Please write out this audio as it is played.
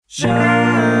Well,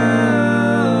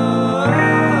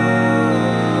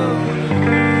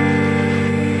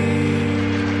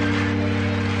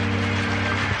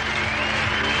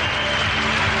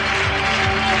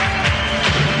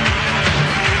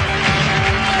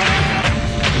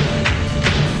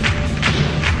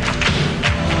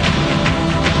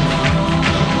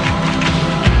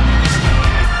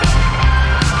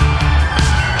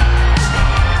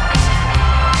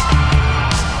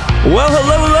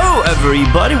 hello,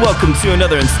 everybody. Welcome to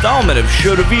another installment of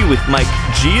Show to View with Mike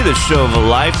G, the show of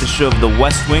life, the show of the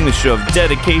West Wing, the show of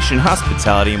dedication,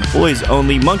 hospitality, employees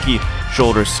only, monkey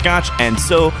shoulder scotch, and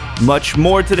so much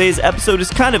more. Today's episode is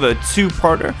kind of a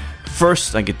two-parter.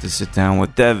 First, I get to sit down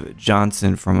with Dev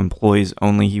Johnson from Employees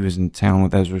Only. He was in town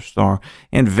with Ezra Starr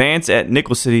and Vance at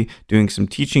Nickel City doing some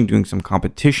teaching, doing some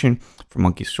competition for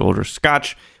monkey shoulder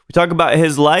scotch. We talk about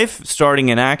his life, starting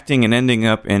in acting and ending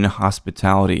up in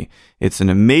hospitality. It's an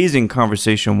amazing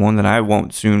conversation, one that I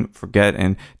won't soon forget.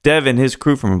 And Dev and his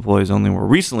crew from Employees Only were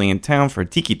recently in town for a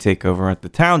tiki takeover at the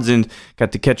Townsend.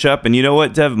 Got to catch up. And you know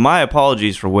what, Dev? My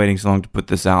apologies for waiting so long to put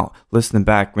this out. Listening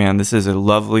back, man, this is a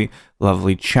lovely,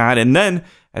 lovely chat. And then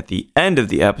at the end of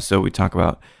the episode, we talk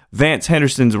about Vance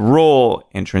Henderson's role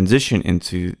and transition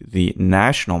into the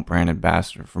national brand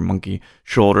ambassador for Monkey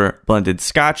Shoulder Blended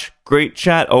Scotch. Great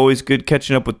chat. Always good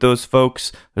catching up with those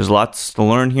folks. There's lots to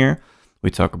learn here. We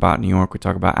talk about New York. We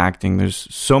talk about acting.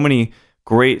 There's so many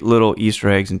great little Easter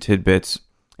eggs and tidbits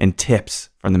and tips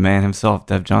from the man himself,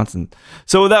 Dev Johnson.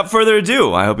 So without further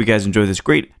ado, I hope you guys enjoy this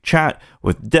great chat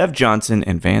with Dev Johnson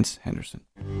and Vance Henderson.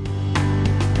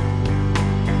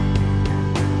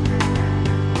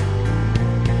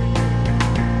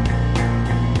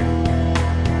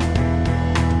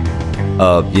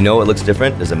 You know what looks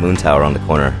different? There's a moon tower on the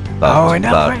corner.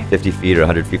 About 50 feet or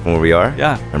 100 feet from where we are.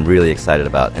 Yeah. I'm really excited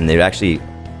about. And they're actually,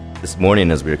 this morning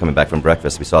as we were coming back from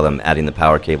breakfast, we saw them adding the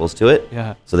power cables to it.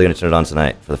 Yeah. So they're going to turn it on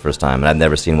tonight for the first time. And I've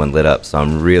never seen one lit up, so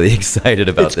I'm really excited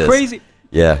about this. It's crazy.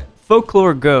 Yeah.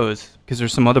 Folklore goes, because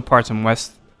there's some other parts in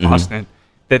West Austin,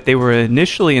 that they were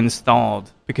initially installed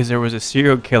because there was a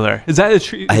serial killer. Is that a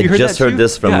true? I had just heard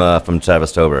this from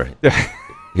Travis Tober.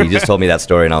 He just told me that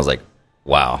story, and I was like,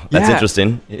 wow, that's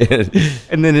interesting.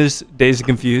 And then there's Dazed and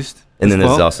Confused. And then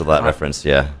there's also that reference,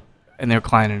 yeah. And they're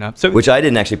climbing up. So, which I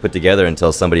didn't actually put together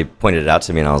until somebody pointed it out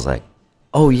to me, and I was like,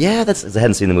 oh, yeah, I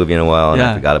hadn't seen the movie in a while, and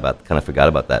I forgot about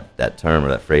that term or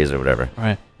that phrase or whatever.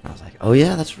 Right. And I was like, oh,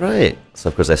 yeah, that's right. So,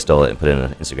 of course, I stole it and put it in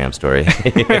an Instagram story.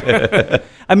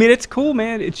 I mean, it's cool,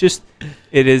 man. It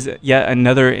is yet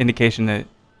another indication that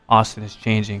Austin is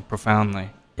changing profoundly.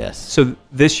 Yes. So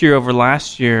this year over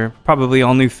last year, probably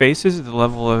all new faces at the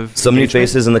level of some new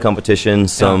faces in the competition.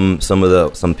 Some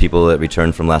people that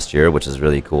returned from last year, which is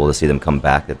really cool to see them come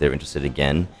back. That they're interested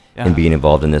again in being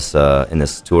involved in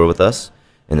this tour with us,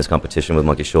 in this competition with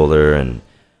Monkey Shoulder,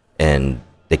 and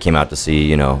they came out to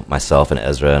see myself and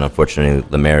Ezra. And unfortunately,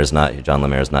 John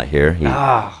Lemaire is not here.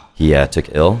 He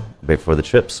took ill right before the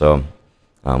trip, so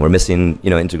we're missing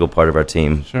integral part of our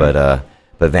team. Sure.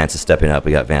 But Vance is stepping up.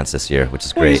 We got Vance this year, which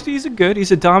is great.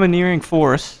 He's a domineering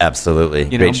force. Absolutely.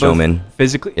 Great showman.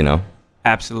 Physically.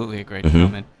 Absolutely a great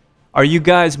showman. Are you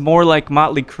guys more like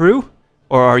Motley Crue,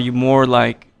 or are you more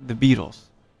like the Beatles?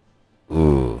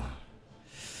 Ooh.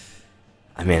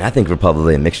 I mean, I think we're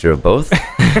probably a mixture of both.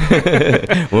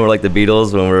 When we're like the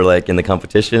Beatles, when we're like in the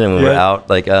competition, and when we're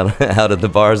out at the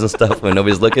bars and stuff, when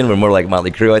nobody's looking, we're more like Motley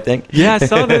Crue, I think. Yeah, I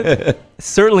saw that.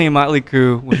 Certainly a Motley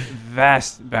Crue with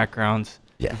vast backgrounds.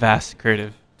 Yeah. Vast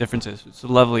creative differences. It's a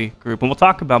lovely group. And we'll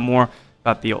talk more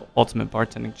about the Ultimate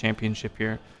Bartending Championship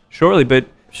here shortly. But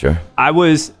sure.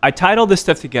 I tied all this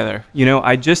stuff together.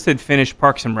 I just had finished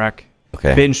Parks and Rec.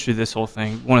 Okay. Binged through this whole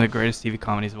thing. One of the greatest TV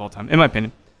comedies of all time, in my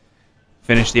opinion.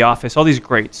 Finished The Office. All these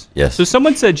greats. Yes. So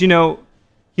someone said, you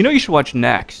should watch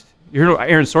Next. You're an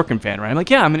Aaron Sorkin fan, right? I'm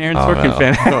like, yeah, I'm an Aaron Sorkin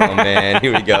fan. Oh, man.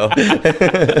 Here we go.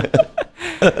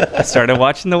 I started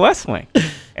watching The West Wing.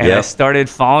 And I started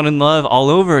falling in love all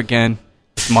over again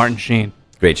with Martin Sheen.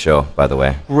 Great show, by the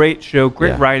way. Great show,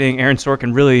 great writing. Aaron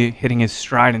Sorkin really hitting his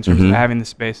stride in terms of having the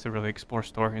space to really explore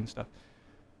story and stuff.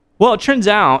 Well, it turns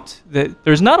out that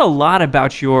there's not a lot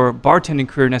about your bartending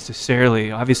career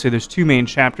necessarily. Obviously, there's two main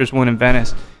chapters, one in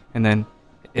Venice and then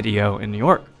IDEO in New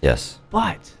York. Yes.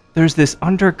 But there's this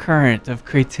undercurrent of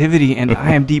creativity and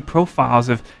IMDb profiles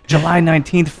of July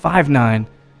 19th, 5'9",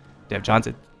 Dev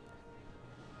Johnson.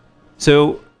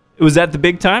 So, was that the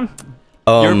big time?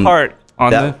 Your part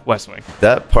on the West Wing.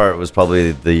 That part was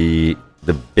probably the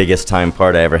biggest time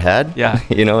part I ever had. Yeah.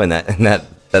 In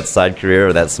that side career,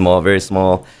 or that very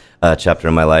small chapter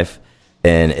in my life.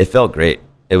 And it felt great.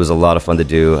 It was a lot of fun to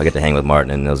do. I get to hang with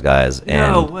Martin and those guys.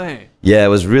 And no way. Yeah, it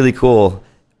was really cool.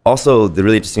 Also, the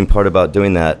really interesting part about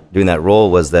doing that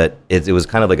role was that it was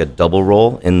kind of like a double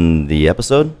role in the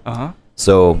episode.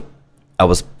 So I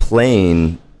was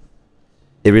playing.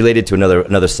 It related to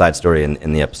another side story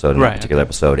in the episode, in that particular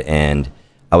episode, and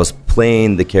I was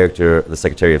playing the character, the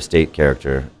Secretary of State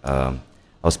character. I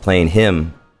was playing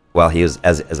him while he was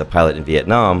as a pilot in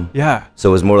Vietnam. Yeah. So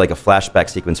it was more like a flashback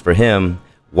sequence for him,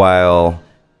 while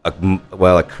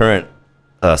a current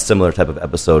similar type of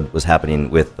episode was happening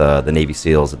with the Navy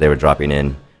SEALs that they were dropping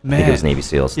in. I think it was Navy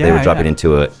SEALs. They were dropping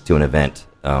into an event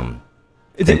at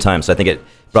the same time. So I think it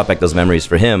brought back those memories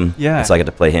for him. Yeah. And so I got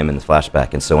to play him in the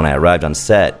flashback. And so when I arrived on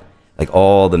set, like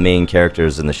all the main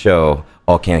characters in the show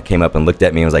all came up and looked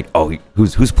at me and was like, "Oh,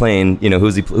 who's playing? You know,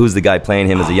 who's the guy playing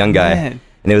him as a young guy?" Man.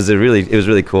 And it was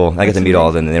really cool. I got to meet all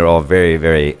of them, and they were all very,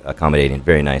 very accommodating,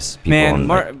 very nice people. Man,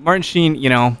 Martin Sheen, you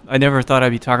know, I never thought I'd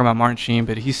be talking about Martin Sheen,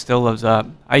 but he still loves up.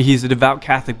 He's a devout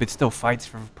Catholic, but still fights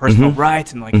for personal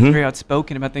rights and like very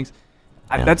outspoken about things.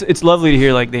 It's lovely to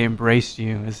hear like they embraced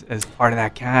you as part of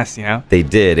that cast, you know. They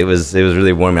did. It was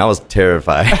really warm. I was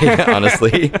terrified,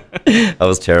 honestly. I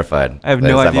was terrified. I have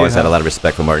no idea. I've always had a lot of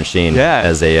respect for Martin Sheen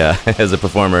as a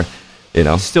performer, you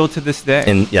know. Still to this day.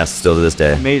 And yes, still to this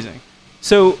day. Amazing.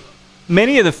 So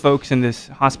many of the folks in this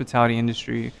hospitality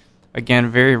industry, again,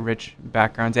 very rich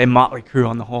backgrounds, a motley crew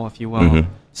on the whole, if you will.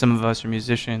 Some of us are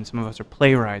musicians, some of us are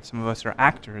playwrights, some of us are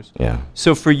actors. Yeah.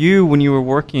 So for you, when you were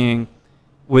working,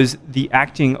 was the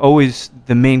acting always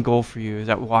the main goal for you? Is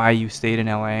that why you stayed in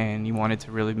LA and you wanted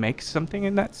to really make something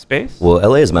in that space? Well,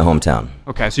 LA is my hometown.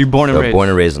 Okay, so you're born and raised. Born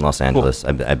and raised in Los Angeles.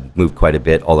 Cool. I've moved quite a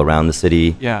bit all around the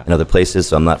city and other places,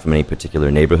 so I'm not from any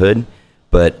particular neighborhood.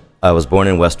 But I was born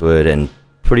in Westwood and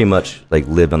pretty much like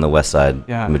lived on the west side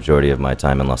the majority of my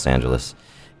time in Los Angeles.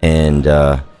 And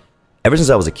ever since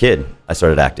I was a kid, I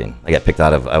started acting. I got picked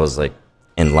I was like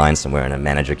in line somewhere and a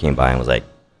manager came by and was like,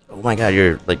 "Oh my God,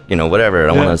 you're like, you know, whatever.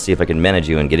 I want to see if I can manage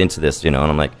you and get into this, you know." And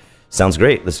I'm like, "Sounds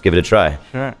great. Let's give it a try."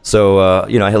 Sure. So,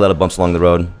 you know, I had a lot of bumps along the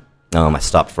road. I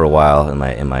stopped for a while in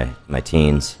my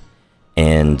teens.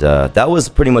 And that was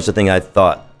pretty much the thing I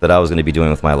thought that I was going to be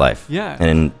doing with my life. Yeah.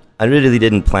 And I really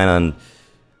didn't plan on,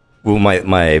 well,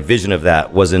 my vision of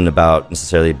that wasn't about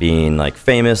necessarily being like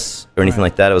famous or anything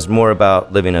like that. It was more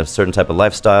about living a certain type of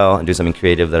lifestyle and doing something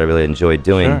creative that I really enjoyed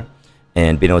doing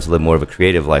and being able to live more of a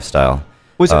creative lifestyle.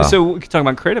 So we could talk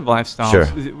about creative lifestyles.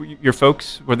 Sure. Your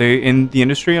folks, were they in the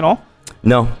industry at all?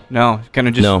 No, kind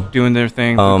of just doing their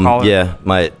thing.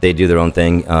 They do their own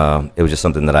thing. It was just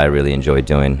something that I really enjoyed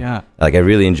doing. Yeah, like I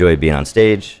really enjoyed being on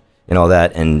stage and all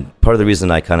that. And part of the reason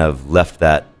I kind of left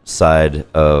that side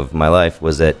of my life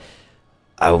was that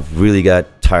I really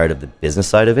got tired of the business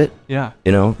side of it. Yeah,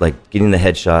 you know, like getting the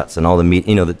headshots and all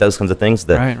the those kinds of things.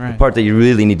 The part that you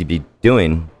really need to be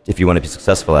doing if you want to be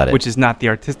successful at it, which is not the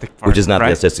artistic part. The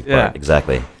artistic part,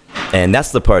 exactly. And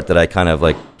that's the part that I kind of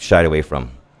like shied away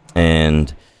from.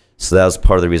 And so that was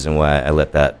part of the reason why I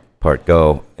let that part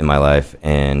go in my life.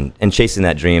 And chasing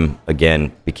that dream,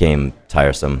 again, became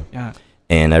tiresome. Yeah.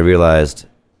 And I realized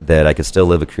that I could still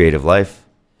live a creative life,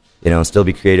 you know, and still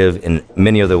be creative in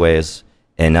many other ways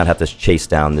and not have to chase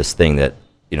down this thing that,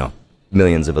 you know,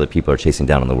 millions of other people are chasing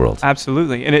down in the world.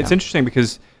 Absolutely. And it's interesting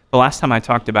because the last time I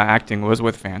talked about acting was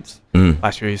with Vance.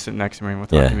 Last year, he's sitting next to me and we'll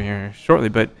talk to me here shortly.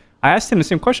 But I asked him the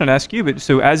same question I'd ask you. But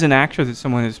so as an actor, that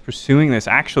someone is pursuing this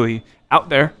actually out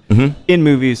there in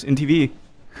movies, in TV,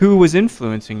 who was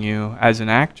influencing you as an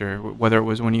actor, whether it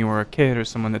was when you were a kid or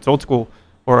someone that's old school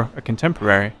or a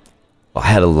contemporary? Well, I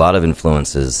had a lot of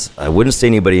influences. I wouldn't say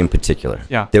anybody in particular.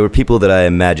 Yeah. There were people that I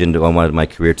imagined I wanted my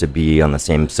career to be on the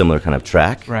similar kind of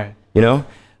track. Right. You know?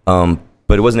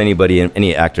 But it wasn't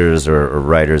any actors or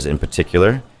writers in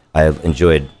particular. I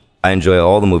enjoy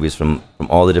all the movies from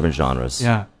all the different genres.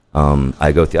 Yeah.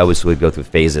 I would go through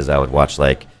phases. I would watch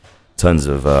like tons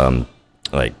of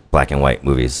like black and white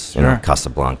movies, you know,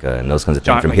 Casablanca and those kinds of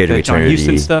things from Here to Eternity. John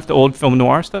Huston stuff, the old film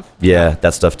noir stuff. Yeah,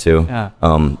 that stuff too. Yeah.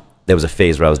 There was a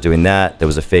phase where I was doing that. There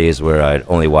was a phase where I'd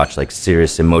only watch like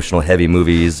serious, emotional, heavy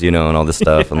movies, you know, and all this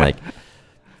stuff, and like.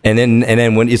 And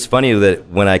then when it's funny that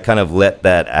when I kind of let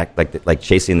that act like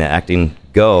chasing the acting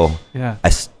go, I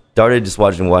started just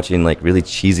watching like really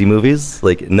cheesy movies,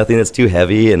 like nothing that's too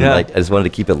heavy, and like I just wanted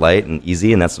to keep it light and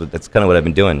easy, and that's kind of what I've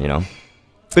been doing, you know.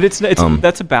 But it's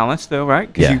that's a balance though,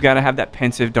 right? Because you got to have that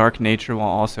pensive, dark nature while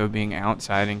also being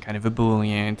outside and kind of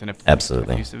ebullient and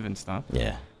effusive and stuff.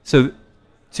 Yeah. So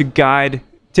to guide,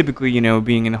 typically, you know,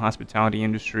 being in the hospitality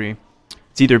industry,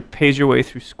 it's either pays your way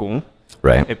through school.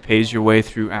 Right. It pays your way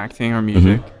through acting or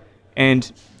music.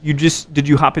 And did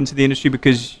you hop into the industry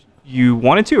because you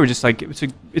wanted to, or just like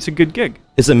it's a good gig?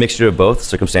 It's a mixture of both,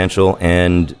 circumstantial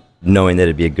and knowing that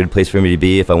it'd be a good place for me to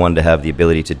be if I wanted to have the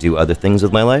ability to do other things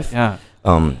with my life. Yeah.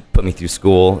 Put me through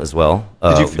school as well.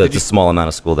 The small amount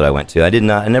of school that I went to, I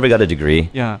never got a degree.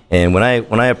 Yeah. And when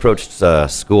I approached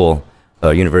school,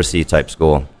 university type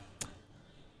school,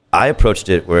 I approached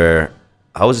it where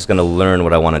I was just going to learn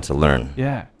what I wanted to learn.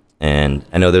 Yeah. And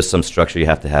I know there's some structure you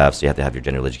have to have, so you have to have your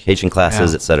general education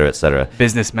classes, et cetera, et cetera.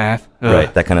 Business, math. Ugh.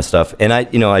 Right, that kind of stuff. And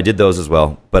I did those as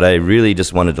well, but I really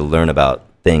just wanted to learn about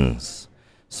things.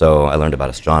 So I learned about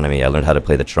astronomy. I learned how to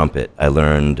play the trumpet. I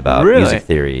learned about music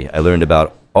theory. I learned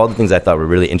about all the things I thought were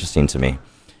really interesting to me.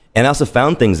 And I also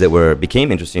found things that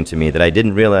became interesting to me that I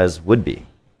didn't realize would be,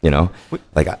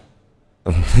 like I'm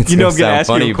going to ask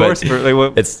you, of course, for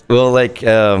like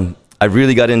what? I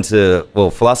really got into,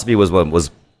 philosophy was what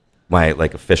was my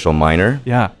official minor.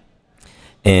 Yeah.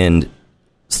 And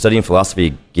studying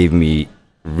philosophy gave me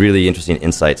really interesting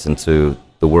insights into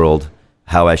the world,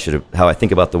 how I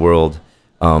think about the world,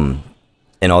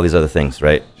 and all these other things,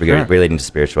 right? Sure. Relating to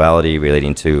spirituality,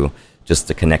 relating to just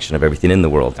the connection of everything in the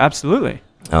world. Absolutely.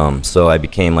 So I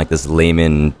became like this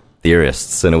layman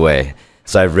theorist in a way.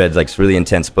 So I've read really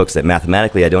intense books that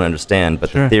mathematically I don't understand,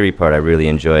 but the theory part I really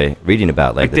enjoy reading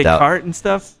about. Like Descartes and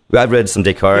stuff? I've read some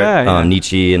Descartes,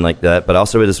 Nietzsche and like that, but I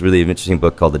also read this really interesting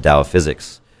book called The Tao of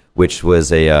Physics, which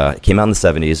was it came out in the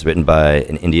 70s, written by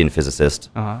an Indian physicist.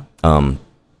 Uh-huh.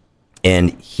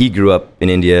 And he grew up in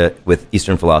India with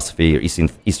Eastern philosophy, or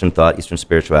Eastern thought, Eastern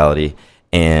spirituality.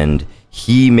 And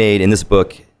he made, in this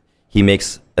book, he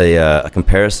makes a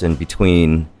comparison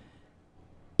between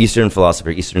Eastern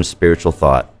philosophy, Eastern spiritual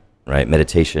thought, right,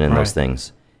 meditation and those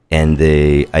things, and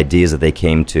the ideas that they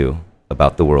came to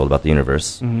about the world, about the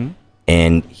universe. Mm-hmm.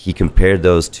 And he compared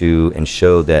those two and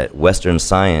showed that Western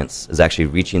science is actually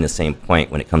reaching the same point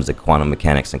when it comes to quantum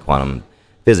mechanics and quantum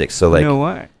physics. So no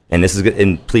way. And this is good,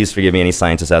 and please forgive me, any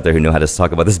scientists out there who know how to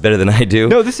talk about this better than I do.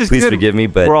 No, this is please good. forgive me,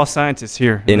 but we're all scientists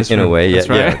here. In a way,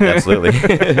 yeah, absolutely.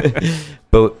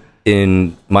 But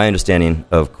in my understanding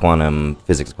of quantum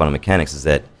physics, quantum mechanics, is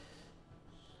that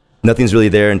nothing's really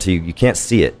there until you can't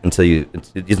see it until you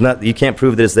can't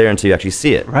prove that it's there until you actually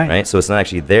see it. Right. So it's not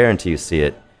actually there until you see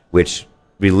it, which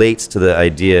relates to the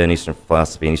idea in Eastern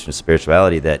philosophy and Eastern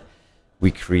spirituality that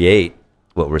we create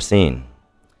what we're seeing.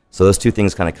 So those two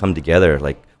things kind of come together,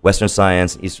 like Western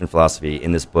science, Eastern philosophy.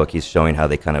 In this book, he's showing how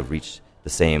they kind of reach the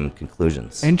same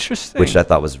conclusions. Interesting. Which I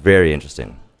thought was very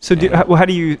interesting. So how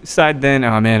do you decide then,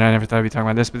 oh man, I never thought I'd be talking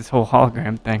about this, but this whole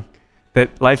hologram thing,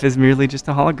 that life is merely just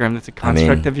a hologram that's a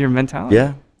construct of your mentality?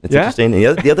 Yeah, it's interesting.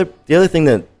 And the other thing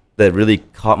that really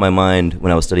caught my mind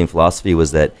when I was studying philosophy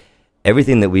was that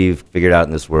everything that we've figured out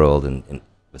in this world, and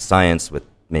with science, with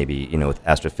maybe, with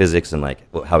astrophysics and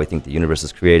how we think the universe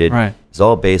is created, is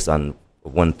all based on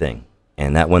one thing.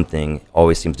 And that one thing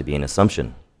always seems to be an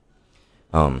assumption.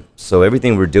 So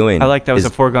everything we're doing, I like that was a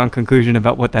foregone conclusion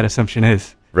about what that assumption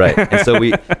is. Right. And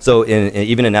so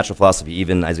even in natural philosophy,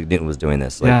 even Isaac Newton was doing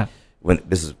this. When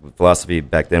this is philosophy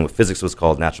back then, what physics was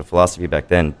called natural philosophy back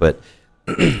then, but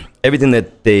everything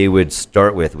that they would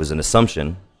start with was an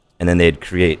assumption, and then they'd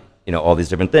create, all these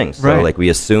different things. So we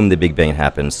assume the Big Bang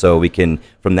happened, so we can,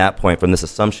 from that point, from this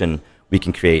assumption, we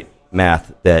can create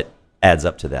math that adds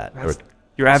up to that.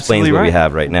 You're absolutely explains what right. we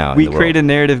have right now. We create a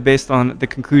narrative based on the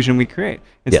conclusion we create,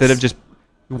 instead of just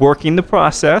working the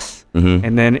process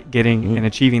and then getting and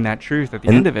achieving that truth at the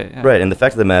end of it. Yeah. Right, and the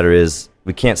fact of the matter is,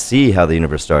 we can't see how the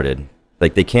universe started.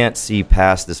 Like, they can't see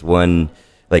past this one,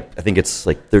 I think it's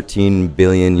 13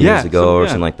 billion years ago or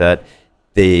something like that.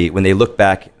 When they look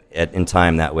back in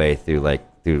time that way through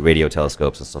radio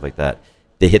telescopes and stuff like that,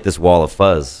 they hit this wall of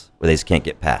fuzz where they just can't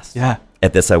get past. Yeah.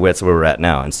 That's where we're at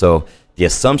now. And so the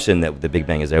assumption that the Big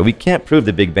Bang is there, we can't prove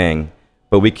the Big Bang,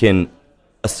 but we can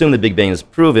assume the Big Bang is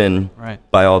proven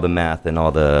by all the math and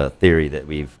all the theory that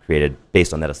we've created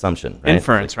based on that assumption. Right?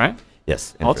 Inference, right?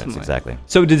 Yes, inference, exactly.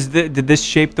 So did this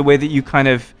shape the way that you kind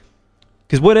of...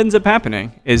 Because what ends up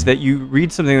happening is that you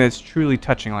read something that's truly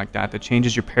touching like that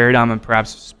changes your paradigm and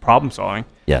perhaps problem solving.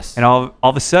 Yes. And all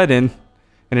of a sudden,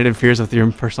 and it interferes with your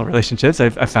personal relationships, I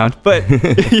found, but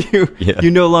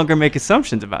you no longer make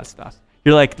assumptions about stuff.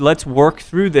 You're like, let's work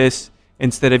through this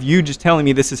instead of you just telling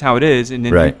me this is how it is, and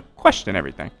then you question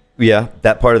everything. Yeah,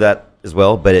 that part of that as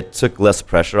well, but it took less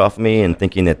pressure off me and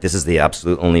thinking that this is the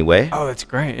absolute only way. Oh, that's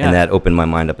great. Yeah. And that opened my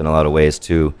mind up in a lot of ways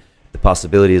to the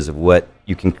possibilities of what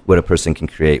a person can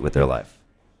create with their life.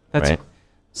 That's right.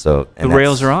 So the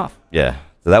rails are off. Yeah.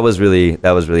 So that was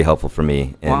really helpful for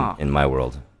me in my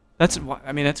world. That's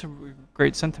a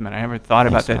great sentiment. I never thought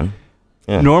about that.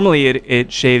 Yeah. Normally,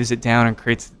 it shaves it down and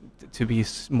creates to be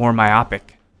more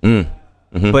myopic.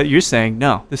 But you're saying,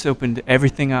 no, this opened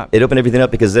everything up. It opened everything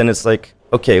up because then it's like,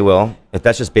 okay, well, if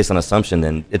that's just based on assumption,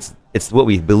 then it's what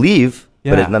we believe,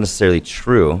 but it's not necessarily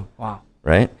true. Wow.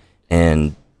 Right?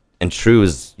 And true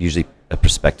is usually a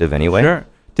perspective anyway. Sure.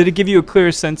 Did it give you a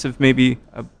clearer sense of maybe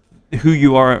who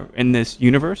you are in this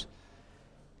universe?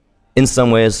 In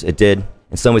some ways, it did.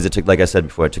 In some ways, it took, like I said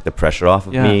before, it took the pressure off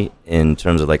of me in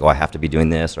terms of like, oh, I have to be doing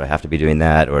this, or I have to be doing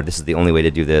that, or this is the only way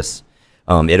to do this.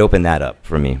 It opened that up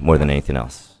for me more than anything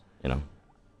else, you know.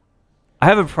 I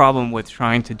have a problem with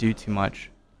trying to do too much,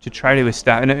 to try to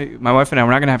establish. And my wife and I,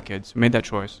 we're not going to have kids. We made that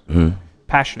choice. Mm-hmm.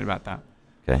 Passionate about that.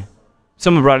 Okay.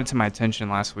 Someone brought it to my attention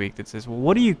last week that says, well,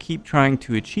 what do you keep trying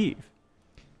to achieve?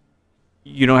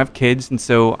 You don't have kids, and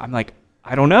so I'm like,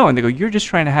 I don't know. And they go, you're just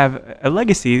trying to have a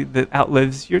legacy that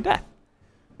outlives your death.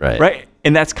 Right?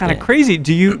 And that's kind of crazy.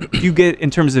 Do you get,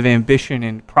 in terms of ambition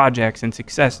and projects and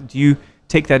success, do you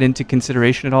take that into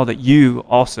consideration at all, that you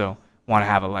also want to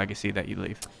have a legacy that you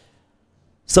leave?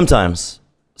 Sometimes,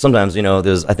 you know,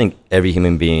 I think every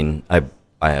human being, I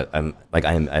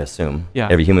assume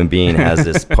every human being has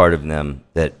this part of them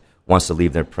that wants to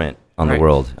leave their print on the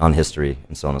world, on history,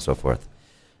 and so on and so forth.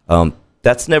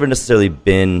 That's never necessarily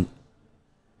been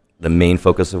the main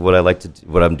focus of what I like to do,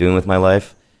 what I'm doing with my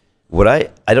life. I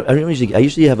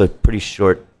usually have a pretty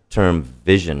short-term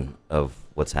vision of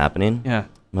what's happening in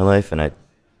my life, and I'm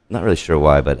not really sure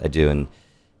why, but I do, and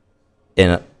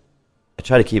I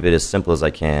try to keep it as simple as I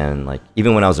can. Like,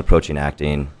 even when I was approaching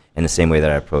acting, in the same way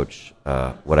that I approach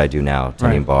what I do now,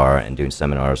 tending bar and doing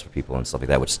seminars for people and stuff like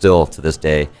that, which still to this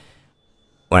day,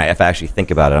 if I actually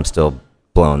think about it, I'm still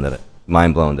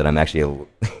mind blown that I'm actually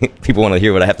people want to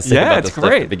hear what I have to say about this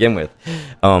stuff to begin with.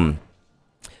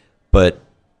 But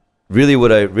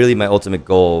really, my ultimate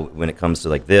goal when it comes to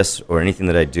like this or anything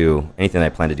that I do, anything that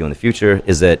I plan to do in the future,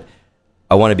 is that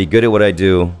I want to be good at what I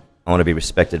do. I want to be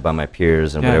respected by my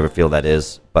peers and whatever field that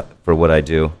is, but for what I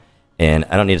do. And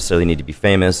I don't necessarily need to be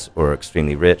famous or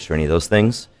extremely rich or any of those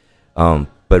things. But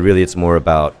really, it's more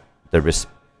about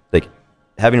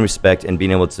having respect and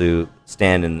being able to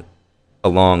stand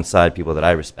alongside people that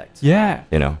I respect. Yeah.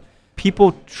 You know,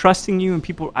 people trusting you and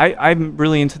people. I'm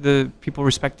really into the people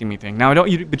respecting me thing. Now,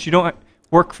 but you don't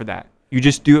work for that. You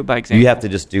just do it by example. You have to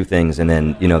just do things, and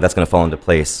then that's going to fall into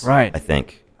place. Right. I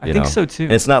think. I think so too.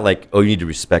 And it's not like, oh, you need to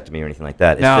respect me or anything like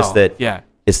that. It's just that.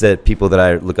 It's that people that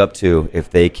I look up to,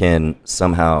 if they can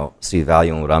somehow see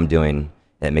value in what I'm doing,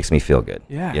 it makes me feel good.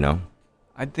 Yeah. You know?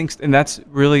 I think, and that's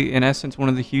really, in essence, one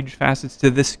of the huge facets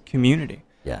to this community.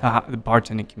 Yeah. The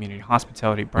bartending community,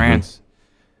 hospitality, brands.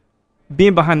 Mm-hmm.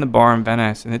 Being behind the bar in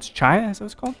Venice, and it's Chaya, is that what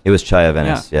it's called? It was Chaya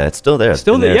Venice. Yeah, it's still there. It's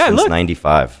still there since look.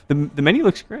 95. The menu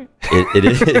looks great. It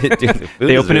is. Dude, the food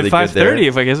they is open really at 5:30.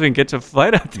 If I guess we can get to a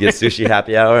flight out there. Get sushi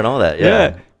happy hour and all that.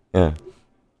 Yeah.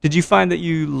 Did you find that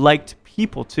you liked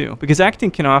people too? Because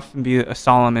acting can often be a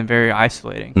solemn and very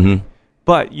isolating. Mm-hmm.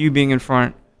 But you being in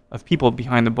front of people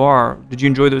behind the bar, did you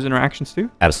enjoy those interactions too?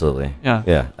 Absolutely. Yeah.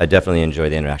 Yeah. I definitely enjoy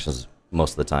the interactions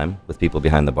most of the time with people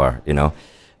behind the bar.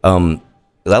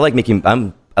 I like making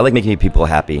people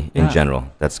happy in general.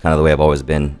 That's kind of the way I've always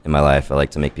been in my life. I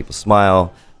like to make people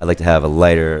smile. I like to have a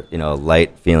lighter,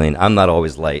 light feeling. I'm not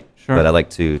always light, but I like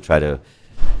to try to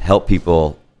help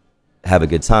people have a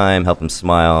good time, help them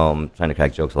smile. I'm trying to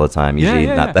crack jokes all the time. Usually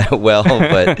not that well,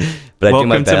 but I do my Welcome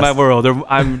best. to my world. Or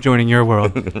I'm joining your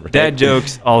world. Right. Dad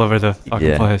jokes all over the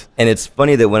fucking place. And it's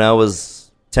funny that when I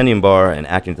was tending bar and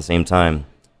acting at the same time,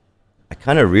 I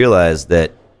kind of realized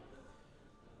that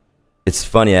it's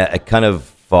funny. I kind of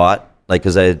fought,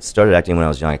 because I had started acting when I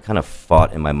was young, I kind of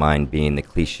fought in my mind being the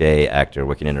cliche actor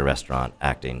working in a restaurant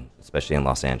acting, especially in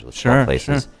Los Angeles, all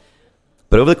places. Sure.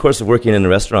 But over the course of working in the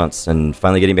restaurants and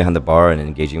finally getting behind the bar and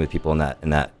engaging with people in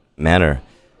that manner,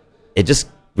 it just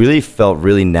really felt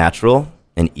really natural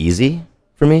and easy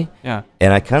for me. Yeah.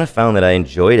 And I kind of found that I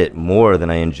enjoyed it more than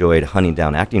I enjoyed hunting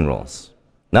down acting roles.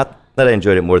 Not that I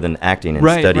enjoyed it more than acting and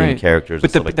studying characters and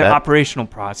stuff like that. But the operational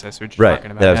process, which you're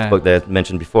talking about. That I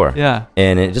mentioned before. Yeah.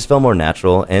 And it just felt more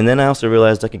natural. And then I also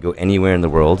realized I could go anywhere in the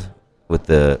world with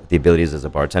the abilities as a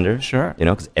bartender. Sure.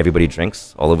 Because everybody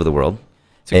drinks all over the world.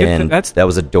 And that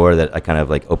was a door that I kind of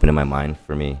opened in my mind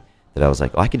for me, that I was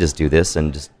like, I could just do this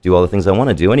and just do all the things I want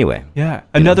to do anyway. Yeah.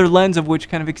 Another lens of which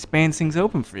kind of expands things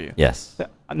open for you. Yes.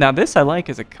 Now this I like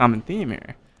as a common theme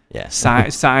here. Yes.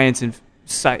 Science and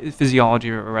physiology,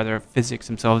 or rather physics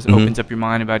themselves, opens up your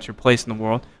mind about your place in the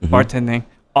world. Mm-hmm. Bartending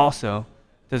also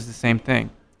does the same thing.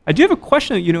 I do have a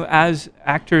question, as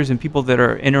actors and people that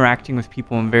are interacting with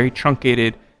people in very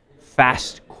truncated,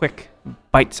 fast, quick,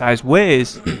 bite-sized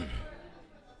ways,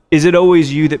 is it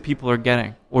always you that people are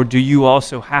getting? Or do you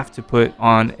also have to put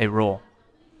on a role?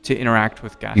 to interact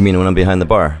with guests? You mean when I'm behind the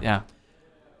bar? Yeah.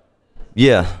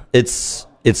 Yeah, it's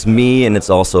me, and it's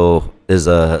also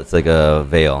it's like a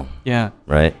veil. Yeah.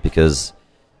 Right, because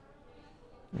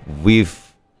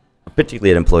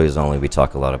particularly at Employees Only, we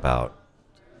talk a lot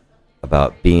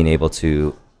about being able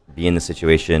to be in the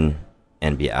situation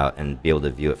and be out and be able to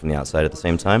view it from the outside at the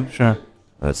same time. Sure.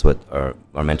 That's what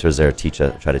our mentors there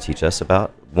try to teach us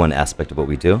about, one aspect of what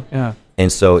we do. Yeah.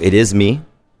 And so it is me,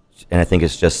 and I think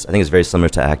it's very similar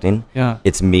to acting. Yeah.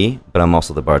 It's me, but I'm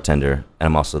also the bartender, and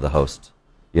I'm also the host.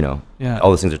 Yeah. All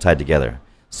those things are tied together.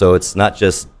 So it's not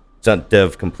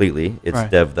Dev completely. It's right.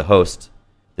 Dev the host,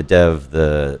 the Dev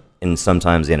and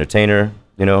sometimes the entertainer.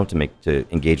 To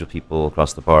engage with people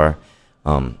across the bar.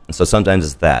 And so sometimes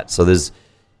it's that. So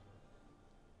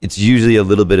it's usually a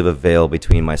little bit of a veil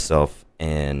between myself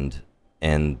and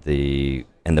the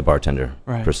bartender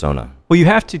persona. Well, you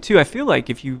have to too. I feel like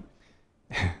if you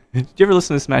did you ever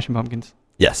listen to Smashing Pumpkins?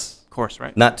 Yes. Of course,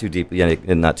 right? Not too deeply, yeah,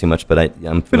 not too much, but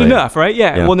I'm familiar. But enough, right?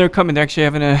 Yeah. Well, they're coming. They're actually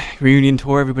having a reunion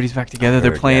tour. Everybody's back together.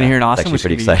 They're playing here in Austin, which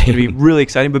is going to be really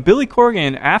exciting. But Billy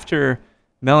Corgan, after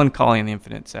Melancholy and the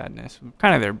Infinite Sadness,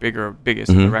 kind of their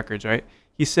biggest records, right?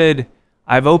 He said,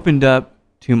 "I've opened up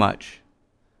too much.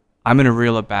 I'm going to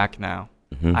reel it back now.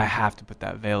 I have to put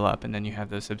that veil up." And then you have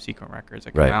those subsequent records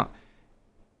that come out.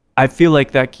 I feel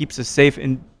like that keeps us safe.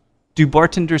 And do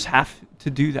bartenders have to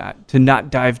do that, to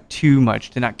not dive too much,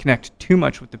 to not connect too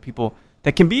much with the people?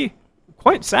 That can be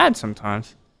quite sad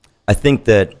sometimes. I think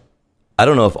that, I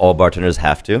don't know if all bartenders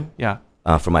have to. Yeah.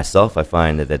 For myself, I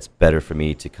find that it's better for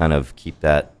me to kind of keep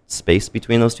that space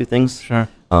between those two things. Sure.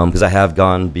 Because I have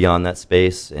gone beyond that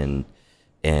space and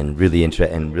really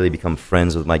really become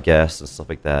friends with my guests and stuff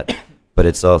like that. But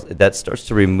that starts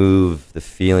to remove the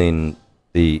feeling,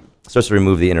 starts to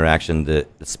remove the interaction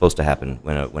that's supposed to happen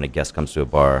when a guest comes to a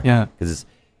bar. Yeah. Because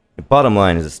the bottom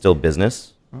line is it's still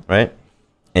business, right?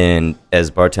 And as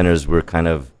bartenders, we're kind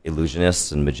of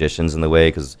illusionists and magicians in the way,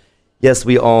 because yes,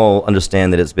 we all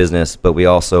understand that it's business, but we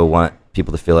also want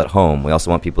people to feel at home. We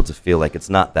also want people to feel like it's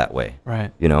not that way.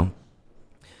 Right.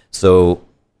 So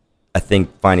I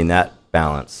think finding that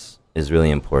balance is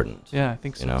really important. Yeah, I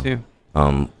think so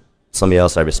too. Somebody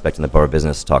else I respect in the bar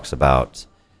business talks about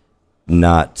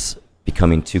not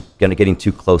getting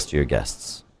too close to your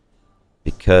guests,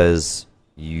 because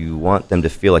you want them to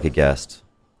feel like a guest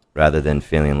rather than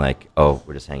feeling like, oh,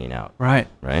 we're just hanging out. Right.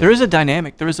 There is a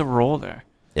dynamic. There is a role there.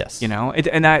 Yes.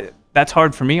 And that's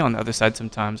hard for me on the other side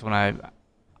sometimes when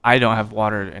I don't have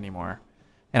water anymore.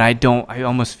 And I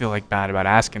almost feel like bad about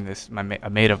asking this, a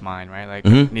mate of mine, right? Like,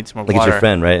 I need some more water. Like it's your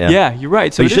friend, right? Yeah, you're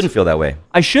right. So you shouldn't feel that way.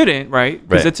 I shouldn't, right?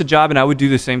 Because it's a job, and I would do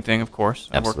the same thing, of course.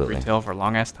 Absolutely. I worked retail for a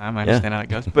long-ass time. I understand how it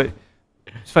goes. But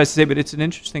suffice to say, but it's an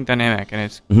interesting dynamic, and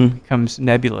it becomes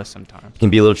nebulous sometimes. It can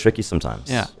be a little tricky sometimes.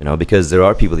 Yeah. Because there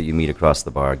are people that you meet across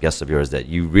the bar, guests of yours, that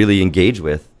you really engage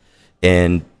with,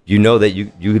 and that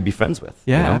you could be friends with.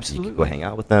 Yeah, absolutely. You could go hang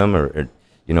out with them or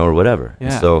whatever.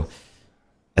 Yeah. And so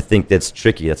I think that's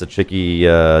tricky. That's a tricky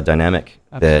dynamic.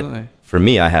 Absolutely. That for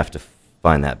me, I have to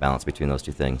find that balance between those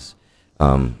two things.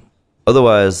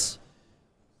 Otherwise,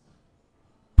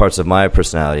 parts of my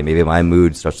personality, maybe my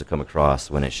mood starts to come across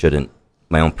when it shouldn't.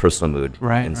 My own personal mood.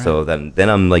 Right. And so then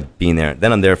I'm like being there.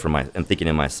 Then I'm there I'm thinking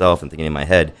in myself and thinking in my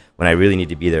head when I really need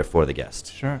to be there for the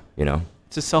guest. Sure.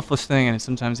 It's a selfless thing, and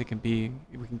sometimes we can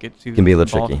get too. It can be a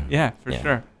little involved. tricky. Yeah, for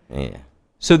sure. Yeah.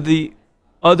 So the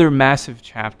other massive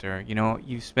chapter,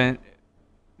 you spent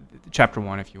chapter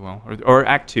 1, if you will, or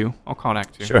act 2. I'll call it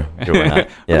act 2. Sure. Why not?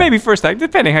 Yeah. Or maybe first act,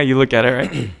 depending how you look at it,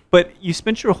 right? But you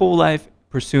spent your whole life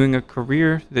pursuing a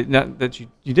career that you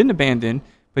didn't abandon,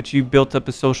 but you built up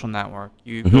a social network.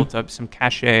 You built up some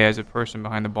cachet as a person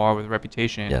behind the bar with a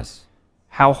reputation. Yes.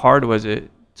 How hard was it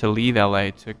to leave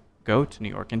LA to go to New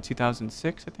York in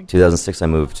 2006, I think? 2006, I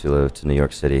moved to New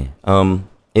York City.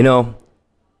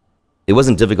 It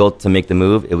wasn't difficult to make the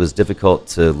move. It was difficult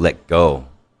to let go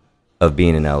of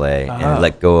being in LA and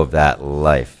let go of that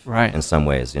life. Right. In some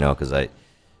ways, because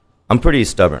I'm pretty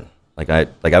stubborn. Like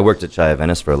I worked at Chai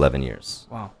Venice for 11 years.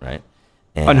 Wow. Right.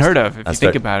 And unheard of if you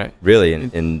think about it. Really,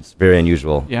 and it's very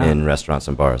unusual in restaurants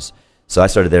and bars. So I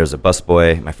started there as a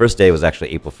busboy. My first day was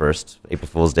actually April 1st, April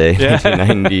Fool's Day,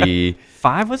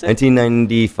 1995, was it?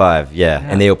 1995, yeah.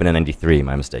 And they opened in 93,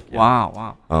 my mistake. Yeah.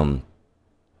 Wow. And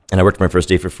I worked my first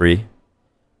day for free.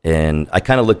 And I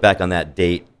kind of look back on that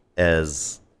date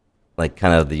as like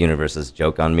kind of the universe's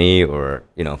joke on me, or,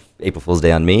 April Fool's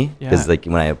Day on me. Because like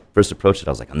when I first approached it,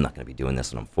 I was like, I'm not going to be doing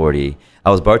this when I'm 40.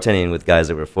 I was bartending with guys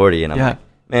that were 40, and I'm like,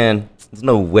 man, there's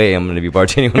no way I'm going to be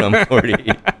bartending when I'm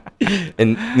 40.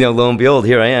 And, lo and behold,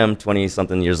 here I am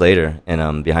 20-something years later, and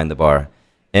I'm behind the bar.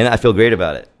 And I feel great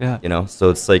about it. Yeah. You know, so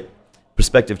it's like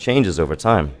perspective changes over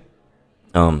time.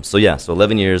 So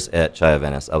 11 years at Chai of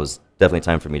Venice. I was definitely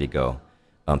time for me to go.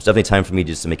 It's definitely time for me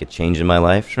just to make a change in my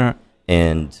life. Sure.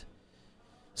 And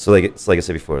so like I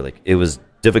said before, like it was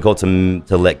difficult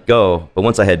to let go, but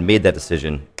once I had made that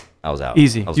decision, I was out.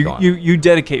 Easy. I was gone. You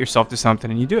dedicate yourself to something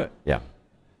and you do it. Yeah.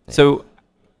 So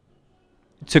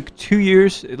it took 2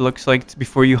 years, it looks like,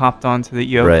 before you hopped on to the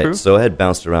EO right. crew? So I had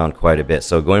bounced around quite a bit.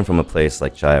 So going from a place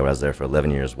like Chai, where I was there for 11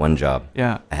 years, one job,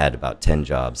 I had about 10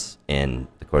 jobs in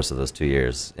the course of those 2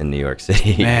 years in New York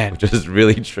City, Man. which was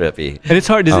really trippy. And it's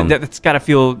hard. That's got to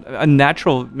feel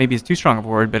unnatural, maybe it's too strong of a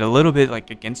word, but a little bit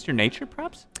like against your nature,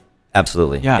 perhaps?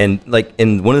 Absolutely. Yeah. And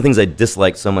one of the things I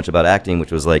disliked so much about acting,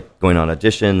 which was like going on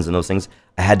auditions and those things,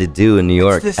 I had to do in New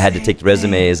York. I had to take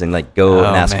resumes and like go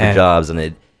and ask for jobs,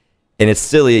 and it's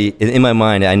silly in my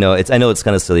mind. I know it's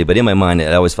kind of silly, but in my mind,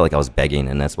 I always felt like I was begging,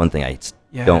 and that's one thing I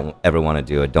don't ever want to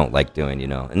do. I don't like doing, you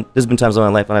know. And there's been times in my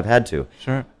life when I've had to.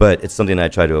 Sure. But it's something that I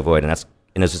try to avoid, and it's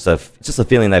just a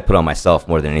feeling that I put on myself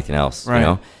more than anything else, right. You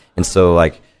know. And so,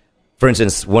 like, for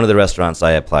instance, one of the restaurants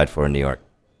I applied for in New York,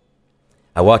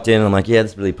 I walked in and I'm like, yeah,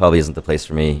 this really probably isn't the place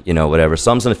for me, you know, whatever.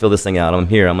 So I'm just going to fill this thing out. I'm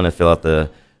here. I'm going to fill out the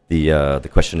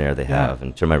questionnaire they have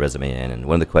and turn my resume in. And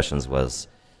one of the questions was,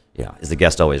 you know, is the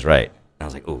guest always right? And I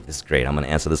was like, oh, this is great. I'm going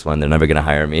to answer this one. They're never going to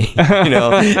hire me, you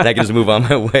know, and I can just move on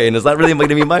my way. And it's not really going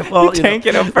to be my fault. You tank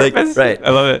it on purpose. Like, right.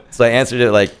 I love it. So I answered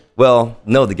it like, well,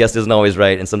 no, the guest isn't always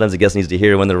right. And sometimes the guest needs to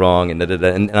hear when they're wrong.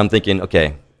 And I'm thinking,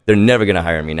 okay, they're never going to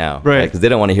hire me now, right? Because they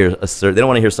don't want to hear they don't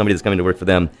want to hear somebody that's coming to work for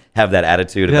them have that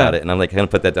attitude about it. And I'm like, I'm going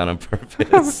to put that down on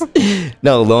purpose.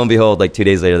 No, lo and behold, like 2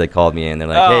 days later, they called me and they're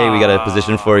like, hey, we got a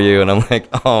position for you. And I'm like,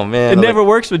 oh man, it never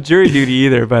works with jury duty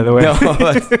either, by the way. No,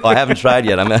 I haven't tried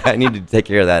yet. I need to take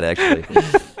care of that actually.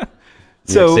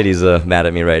 New York City's mad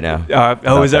at me right now.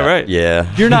 Is that right?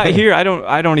 Yeah. You're not here.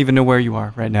 I don't even know where you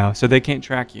are right now, so they can't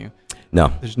track you.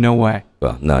 No. There's no way.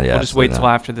 Well, no, yeah. I'll just wait till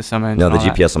after the summer. No, the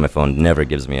GPS on my phone never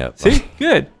gives me up. See?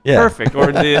 Good. Yeah. Perfect.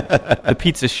 Or the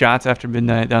pizza shots after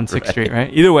midnight down 6th Street,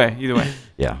 right? Either way.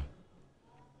 Yeah.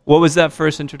 What was that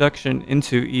first introduction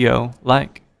into EO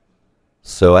like?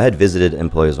 So I had visited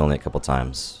Employees Only a couple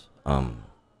times.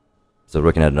 So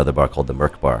working at another bar called the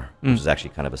Merc Bar, which is actually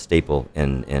kind of a staple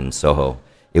in Soho.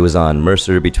 It was on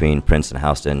Mercer between Prince and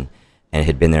Houston, and it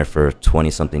had been there for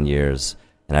 20-something years.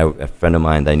 And a friend of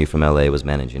mine that I knew from LA was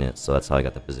managing it, so that's how I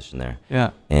got the position there.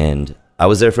 Yeah. And I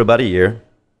was there for about a year.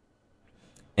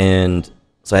 And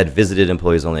so I had visited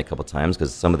Employees Only a couple times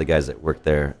because some of the guys that worked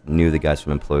there knew the guys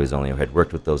from Employees Only or had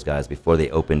worked with those guys before they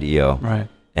opened EO. Right.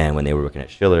 And when they were working at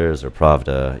Schiller's or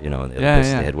Pravda, you know, the other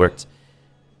places they had worked.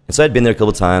 And so I'd been there a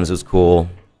couple times. It was cool.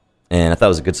 And I thought it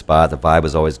was a good spot. The vibe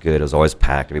was always good. It was always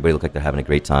packed. Everybody looked like they're having a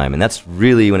great time. And that's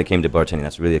really, when it came to bartending,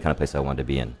 that's really the kind of place I wanted to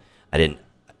be in.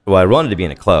 I wanted to be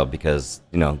in a club because,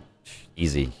 you know,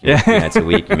 easy. 3 nights a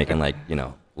week, you're making like, you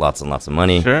know, lots and lots of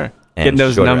money. Sure. And getting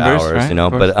those shorter numbers, hours, right? you know,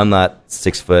 but I'm not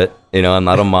 6 foot, you know, I'm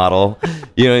not a model.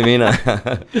 You know what I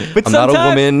mean? But I'm not a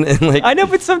woman. And like, I know,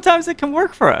 but sometimes it can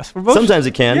work for us. Sometimes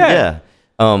it can, yeah.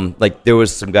 Like there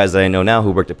was some guys that I know now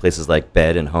who worked at places like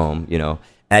Bed and Home, you know,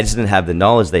 and I just didn't have the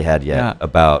knowledge they had yet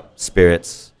about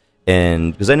spirits.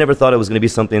 And because I never thought it was going to be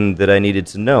something that I needed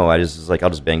to know. I just was like,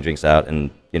 I'll just bang drinks out and,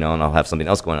 you know, and I'll have something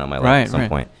else going on in my life at some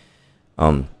point.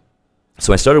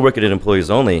 So I started working at Employees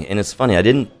Only, and it's funny, I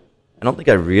don't think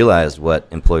I realized what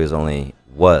Employees Only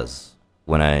was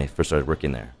when I first started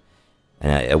working there.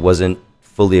 And I wasn't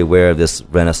fully aware of this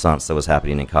renaissance that was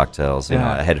happening in cocktails. You know,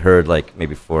 I had heard like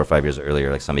maybe 4 or 5 years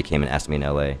earlier, like somebody came and asked me in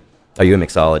LA, are you a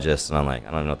mixologist? And I'm like,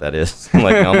 I don't know what that is. I'm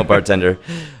like, no, I'm a bartender.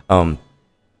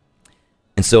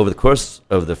 And so over the course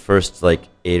of the first like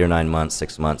 8 or 9 months,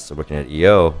 6 months of working at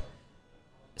EO,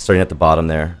 starting at the bottom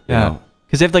there, you know.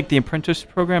 Because they have like the apprentice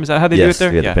program. Is that how they do it there?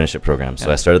 Yes, we have the apprenticeship program.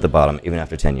 So I started at the bottom, even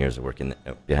after 10 years of working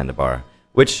behind the bar,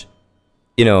 which,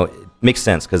 you know, it makes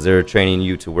sense because they're training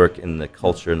you to work in the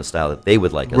culture and the style that they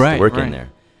would like us to work in there.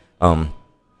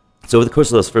 So over the course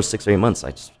of those first 6 or 8 months,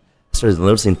 I just started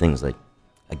noticing things like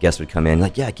a guest would come in,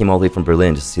 like, I came all the way from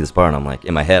Berlin just to see this bar. And I'm like,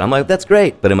 in my head, I'm like, that's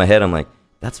great. But in my head, I'm like,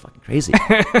 that's fucking crazy.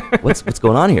 What's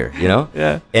going on here, you know?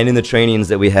 Yeah. And in the trainings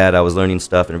that we had, I was learning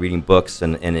stuff and reading books,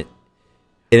 and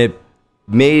it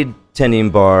made tending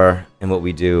bar and what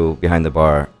we do behind the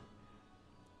bar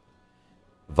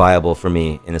viable for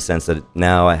me in the sense that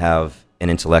now I have an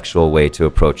intellectual way to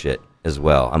approach it as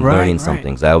well. I'm learning some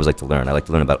things. I always like to learn. I like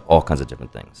to learn about all kinds of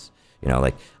different things. You know,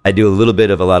 like I do a little bit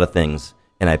of a lot of things,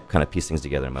 and I kind of piece things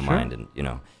together in my mind, and you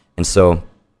know, and so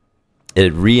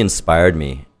it re-inspired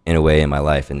me in a way in my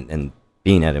life, and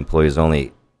being at Employees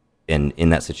Only in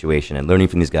that situation and learning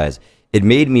from these guys, it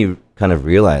made me kind of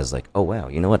realize, like, oh, wow,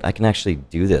 you know what? I can actually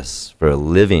do this for a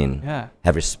living,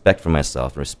 have respect for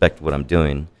myself, respect what I'm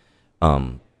doing.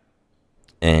 And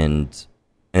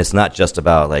it's not just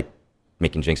about, like,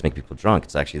 making drinks make people drunk.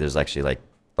 There's actually, like,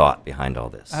 thought behind all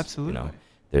this. Absolutely. You know?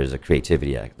 There's a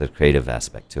the creative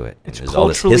aspect to it. It's there's all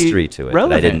this history to it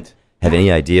relevant. that I didn't have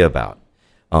any idea about.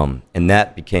 And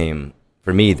that became,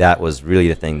 for me, that was really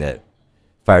the thing that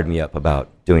fired me up about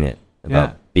doing it,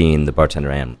 about being the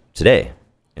bartender I am today,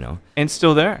 you know. And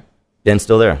still there. And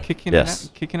still there. Kicking out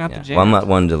the jams. Well, I'm not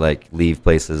one to, like, leave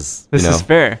places, This is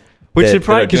fair. Which should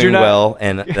probably, because you're not well,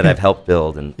 and that I've helped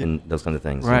build, and those kind of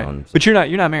things. Right. You know, but you're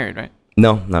not married, right?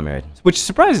 No, not married. Which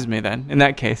surprises me then, in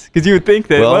that case, because you would think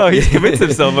that, he's convinced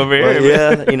himself over here.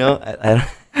 Yeah, you know, I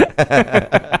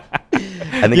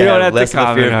think I have less of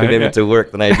a fear of commitment to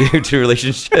work than I do to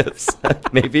relationships.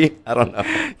 Maybe, I don't know.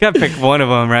 You gotta pick one of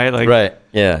them, right? Like, right.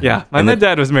 Yeah. Yeah. My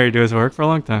dad was married to his work for a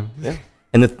long time. Yeah.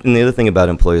 And the other thing about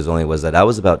Employees Only was that I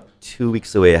was about 2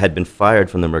 weeks away. I had been fired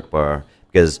from the Merc Bar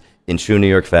because, in true New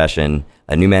York fashion,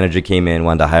 a new manager came in,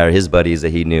 wanted to hire his buddies that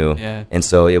he knew, and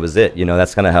so it was it. You know,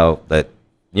 that's kind of how that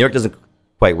New York doesn't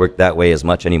quite work that way as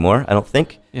much anymore, I don't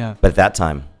think. Yeah. But at that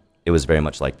time, it was very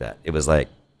much like that. It was like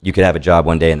you could have a job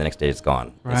one day and the next day it's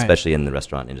gone, especially in the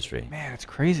restaurant industry. Man, it's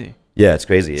crazy. Yeah, it's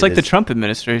crazy. It's like the Trump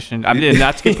administration. I mean,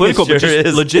 not to get political, but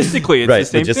just logistically,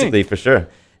 it's the same thing. Logistically, for sure.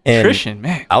 And attrition,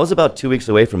 man. I was about 2 weeks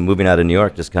away from moving out of New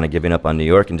York, just kind of giving up on New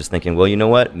York and just thinking, well, you know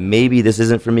what? Maybe this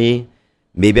isn't for me.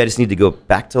 Maybe I just need to go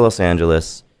back to Los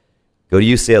Angeles, go to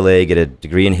UCLA, get a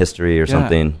degree in history or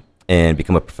something, and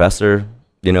become a professor,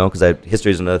 you know, because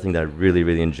history is another thing that I really,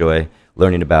 really enjoy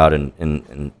learning about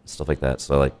and stuff like that.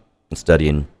 So, like, and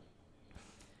studying.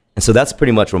 And so that's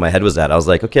pretty much where my head was at. I was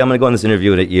like, okay, I'm going to go on this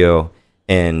interview at EO,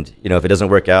 and, you know, if it doesn't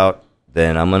work out,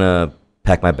 then I'm going to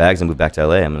pack my bags and move back to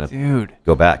LA. I'm going to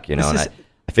go back, you know. And I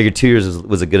figured 2 years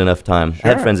was a good enough time.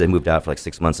 Sure. I had friends that moved out for like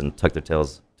 6 months and took their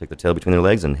tail between their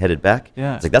legs and headed back.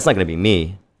 Yeah. It's like, that's not going to be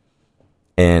me.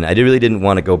 And I really didn't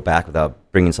want to go back without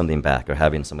bringing something back or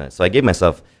having something. So I gave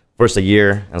myself first a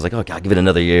year. I was like, oh, God, give it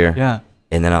another year. Yeah.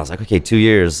 And then I was like, okay, 2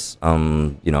 years.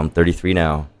 You know, I'm 33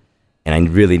 now. And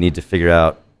I really need to figure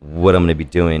out what I'm going to be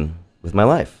doing with my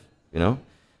life, you know,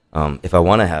 if I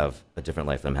want to have a different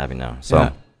life than I'm having now. So,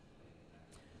 so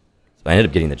I ended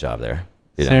up getting the job there.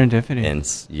 You know? Serendipity. And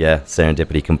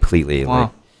serendipity completely. Wow.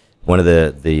 Like, one of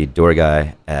the door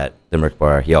guy at the Merc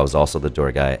Bar, he was also the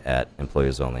door guy at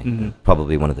Employees Only. Mm-hmm.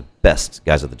 Probably one of the best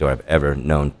guys at the door I've ever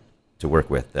known to work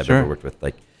with, that I've ever worked with.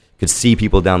 Like, could see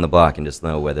people down the block and just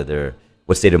know what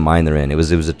state of mind they're in. It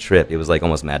was a trip. It was like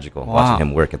almost magical watching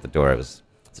him work at the door. It's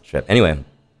a trip. Anyway,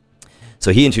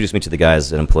 so he introduced me to the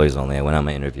guys at Employees Only. I went on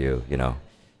my interview, you know,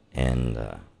 and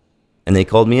they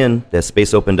called me in. The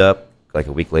space opened up like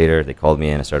a week later. They called me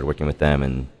in. I started working with them,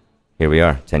 and here we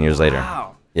are, 10 years later.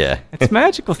 Wow. Yeah. It's a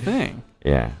magical thing.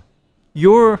 Yeah.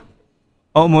 You're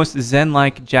almost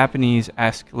Zen-like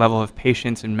Japanese-esque level of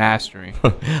patience and mastery.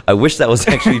 I wish that was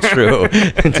actually true.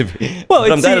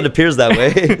 But I'm glad it appears that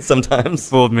way sometimes.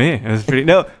 Fooled me. It was pretty...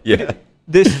 No. Yeah.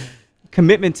 This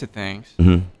commitment to things,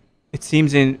 it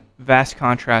seems in vast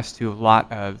contrast to a lot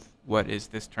of what is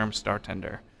this term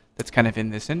startender that's kind of in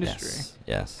this industry.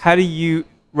 Yes. How do you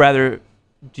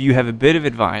have a bit of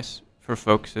advice for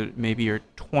folks that maybe are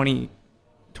 20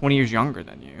 years younger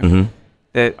than you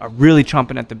that are really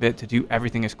chomping at the bit to do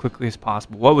everything as quickly as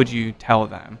possible? What would you tell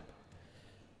them?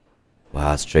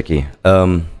 Wow, it's tricky.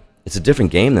 It's a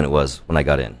different game than it was when I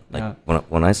got in. Like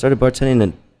when I started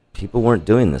bartending, people weren't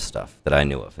doing this stuff that I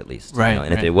knew of, at least. Right. You know?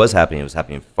 And if it was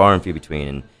happening far and few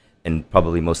between, and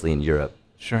probably mostly in Europe.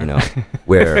 Sure. You know,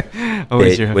 where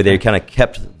they kind of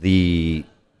kept they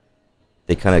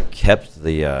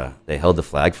held the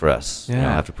flag for us. Yeah. You know,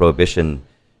 after Prohibition,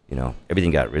 you know,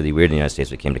 everything got really weird in the United States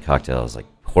when it came to cocktails, like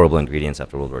horrible ingredients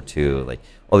after World War II, like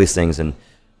all these things, and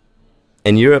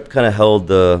Europe kind of held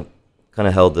the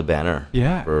banner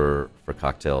for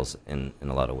cocktails in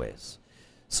a lot of ways.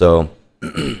 So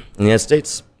in the United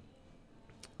States,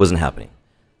 wasn't happening.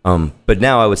 But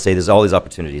now I would say there's all these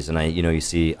opportunities, and I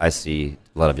see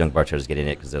a lot of young bartenders get in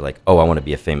it because they're like, oh, I want to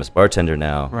be a famous bartender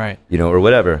now, right? You know, or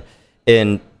whatever.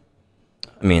 And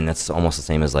I mean, that's almost the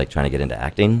same as like trying to get into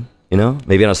acting. You know,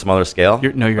 maybe on a smaller scale.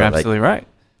 You're absolutely right.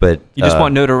 But you just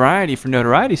want notoriety for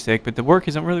notoriety's sake, but the work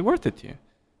isn't really worth it to you.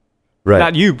 Right.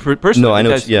 Not you personally. No, I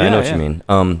know. I know what you mean.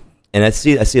 And I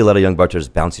see a lot of young bartenders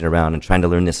bouncing around and trying to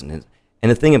learn this. And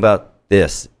the thing about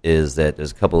this is that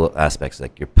there's a couple of aspects.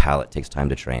 Like your palate takes time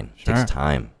to train. It takes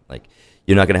time. Like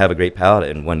you're not going to have a great palate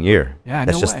in 1 year. Yeah,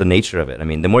 that's just the nature of it. I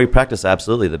mean, the more you practice,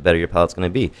 absolutely, the better your palate's going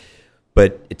to be.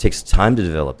 But it takes time to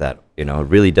develop that. You know, it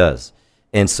really does.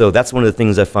 And so that's one of the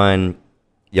things I find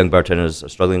young bartenders are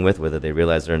struggling with, whether they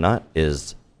realize it or not,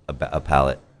 is a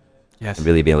palate. Yes. And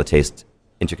really being able to taste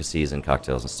intricacies in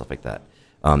cocktails and stuff like that.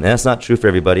 And that's not true for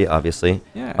everybody, obviously.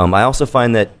 Yeah. I also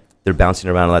find that they're bouncing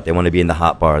around a lot. They want to be in the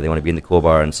hot bar. They want to be in the cool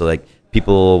bar. And so, like,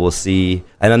 people will see,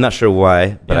 and I'm not sure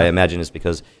why, but I imagine it's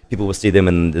because people will see them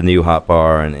in the new hot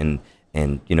bar and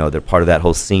you know, they're part of that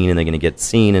whole scene and they're going to get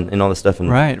seen and all this stuff. And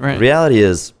right. The reality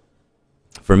is,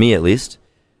 for me at least,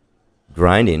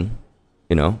 grinding,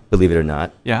 you know, believe it or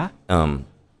not,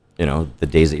 you know, the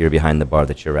days that you're behind the bar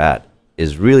that you're at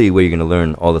is really where you're going to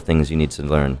learn all the things you need to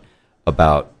learn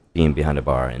about being behind a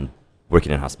bar and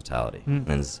working in hospitality.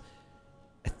 And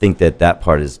I think that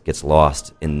part gets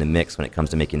lost in the mix when it comes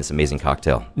to making this amazing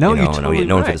cocktail. No, you know, you're totally and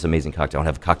known right. for this amazing cocktail. I want to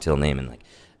have a cocktail name, and like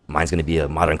mine's going to be a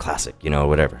modern classic, you know, or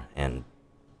whatever. And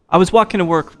I was walking to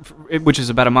work, which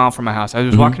is about a mile from my house. I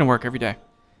was walking to work every day,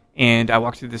 and I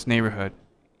walked through this neighborhood,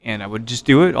 and I would just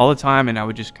do it all the time, and I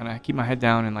would just kind of keep my head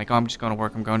down and like, oh, I'm just going to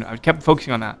work. I kept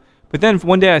focusing on that. But then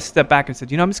one day I stepped back and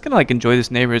said, you know, I'm just going to like enjoy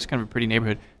this neighborhood. It's kind of a pretty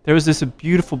neighborhood. There was this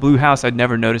beautiful blue house I'd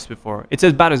never noticed before. It's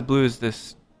about as blue as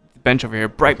this bench over here,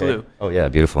 bright blue. Oh yeah,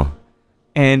 beautiful.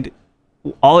 And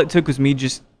all it took was me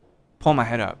just pull my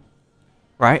head up,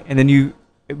 right? And then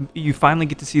you finally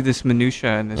get to see this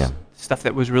minutia and this stuff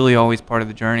that was really always part of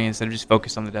the journey instead of just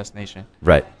focused on the destination.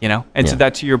 Right. You know? And so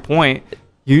that, to your point,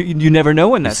 you never know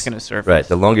when that's going to surface. Right.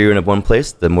 The longer you're in one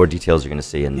place, the more details you're going to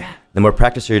see, and the more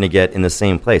practice you're going to get in the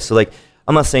same place. So, like,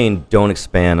 I'm not saying don't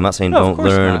expand. I'm not saying don't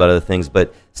learn about other things,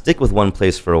 but stick with one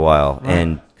place for a while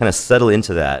and kind of settle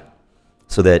into that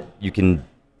so that you can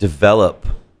develop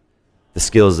the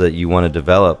skills that you want to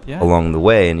develop along the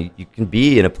way. And you can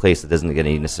be in a place that doesn't get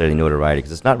any necessarily notoriety,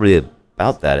 because it's not really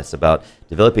about that. It's about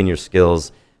developing your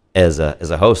skills as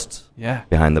a host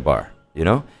behind the bar, you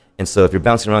know? And so if you're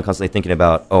bouncing around constantly thinking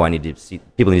about, oh, I need to see,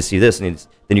 people need to see this, then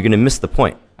you're going to miss the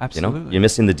point. Absolutely. You know? You're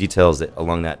missing the details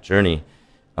along that journey.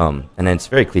 And then it's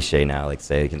very cliche now, like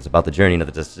say it's about the journey, not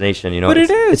the destination. You know, but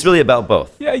it is. It's really about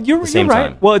both. Yeah, you're right.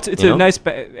 Time, well, it's a nice.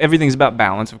 Everything's about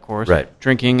balance, of course. Right.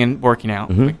 Drinking and working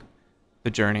out, like the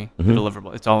journey, the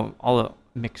deliverable. It's all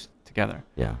mixed together.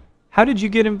 Yeah. How did you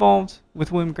get involved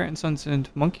with William Grant & Sons and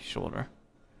Monkey Shoulder?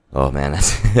 Oh man,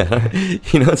 that's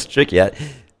it's tricky.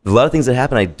 A lot of things that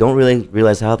happen, I don't really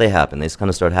realize how they happen. They just kind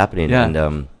of start happening. Yeah.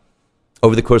 And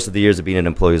over the course of the years of being an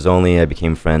Employees Only, I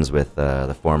became friends with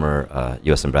the former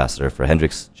U.S. ambassador for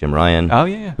Hendrix, Jim Ryan,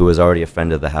 who was already a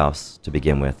friend of the house to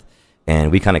begin with.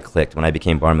 And we kind of clicked. When I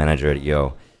became bar manager at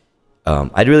EO,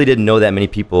 I really didn't know that many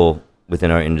people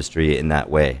within our industry in that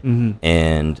way.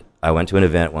 And I went to an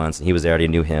event once, and he was there. I already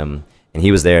knew him. And he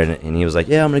was there, and he was like,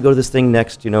 yeah, I'm going to go to this thing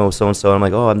next, so-and-so. And I'm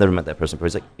like, oh, I've never met that person before.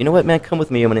 He's like, you know what, man, come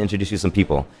with me. I'm going to introduce you to some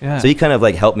people. Yeah. So he kind of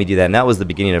like helped me do that. And that was the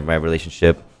beginning of my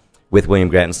relationship with William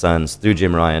Grant & Sons through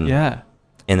Jim Ryan. Yeah.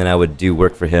 And then I would do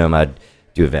work for him. I'd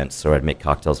do events, or I'd make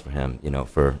cocktails for him,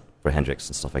 for Hendrix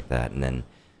and stuff like that. And then,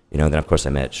 then of course I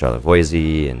met Charlotte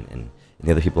Voisey and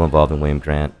the other people involved in William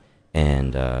Grant.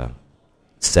 And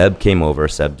Seb Dibrame came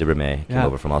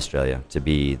over from Australia to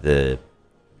be the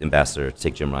ambassador to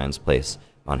take Jim Ryan's place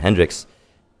on Hendrix.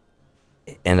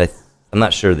 And I'm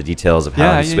not sure the details of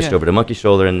how he switched over to Monkey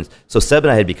Shoulder. And so Seb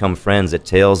and I had become friends at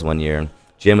Tales one year.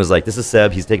 Jim was like, this is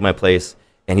Seb, he's taking my place,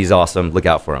 and he's awesome, look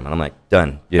out for him. And I'm like,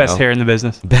 done. Best hair in the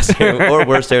business. Best hair, or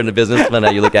worst hair in the business, depending on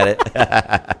how you look at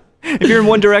it. If you're in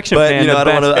One Direction but, fan, I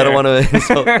don't want to.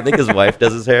 So I think his wife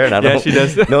does his hair, and I don't. Yeah, she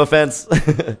does. No offense.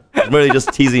 I'm really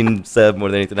just teasing Seb more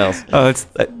than anything else. Oh, it's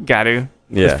Gadu.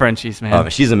 Yeah. The Frenchies, man.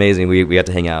 She's amazing. We got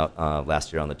to hang out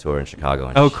last year on the tour in Chicago.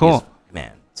 And cool.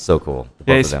 Man, so cool.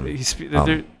 Both of them.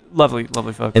 They're lovely,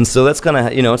 lovely folks. And so that's kind of,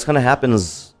 it's kind of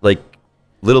happens like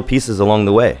little pieces along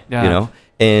the way,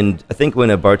 And I think when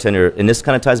a bartender, and this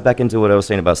kind of ties back into what I was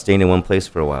saying about staying in one place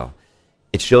for a while,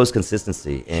 it shows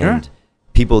consistency. And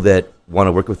people that want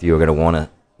to work with you are going to want to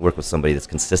work with somebody that's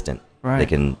consistent. Right. They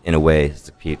can, in a way,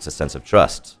 it's a sense of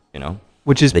trust,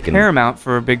 Which is paramount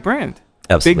for a big brand.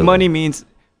 Absolutely. Big money means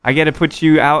I got to put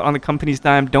you out on the company's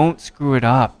dime. Don't screw it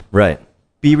up. Right.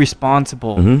 Be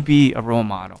responsible. Be a role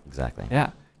model. Exactly.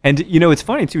 Yeah. And, it's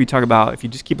funny, too. We talk about if you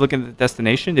just keep looking at the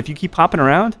destination, if you keep hopping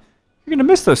around, you're going to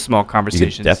miss those small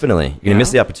conversations. Definitely. You're going to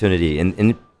miss the opportunity. And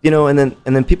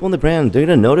then people in the brand, they're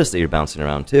going to notice that you're bouncing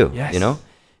around, too. Yes.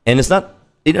 And it's not,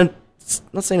 it's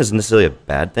not saying it's necessarily a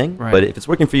bad thing, but if it's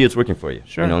working for you, it's working for you.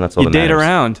 Sure. That's all that matters. You date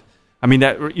around. I mean,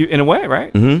 that in a way,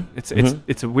 right? Mm-hmm.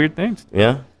 It's a weird thing.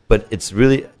 Yeah. But it's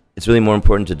really more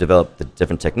important to develop the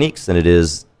different techniques than it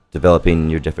is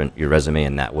developing your resume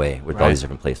in that way with all these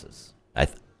different places.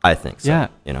 I think so.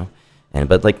 Yeah.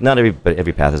 But not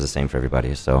every path is the same for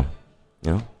everybody. So,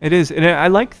 It is, and I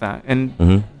like that.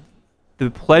 And the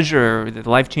pleasure, the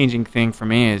life-changing thing for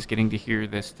me is getting to hear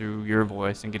this through your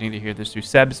voice and getting to hear this through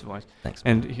Seb's voice. Thanks.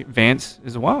 And Vance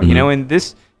as well, you know, and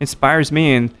this inspires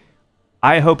me. And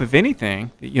I hope, if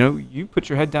anything, that, you know, you put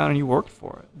your head down and you worked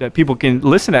for it, that people can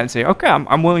listen to that and say, okay,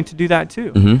 I'm willing to do that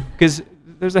too. Because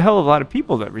there's a hell of a lot of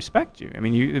people that respect you. I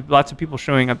mean, lots of people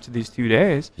showing up to these 2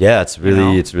 days. Yeah, it's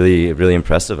really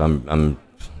impressive. I'm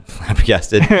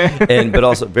flabbergasted, but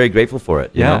also very grateful for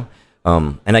it. You know?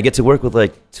 And I get to work with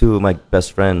like two of my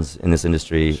best friends in this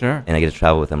industry, sure. and I get to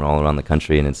travel with them all around the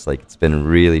country, and it's been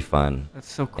really fun.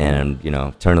 That's so cool. And you know,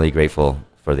 eternally grateful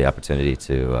for the opportunity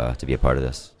to be a part of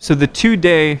this. So the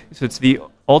 2-day, so it's the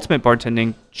Ultimate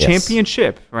Bartending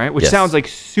Championship, right? Which sounds like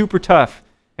super tough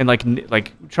and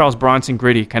like Charles Bronson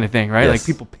gritty kind of thing, right? Like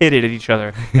people pitted at each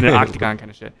other in an octagon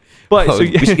kind of shit. But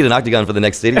we should get an octagon for the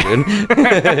next city,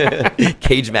 dude.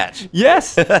 Cage match.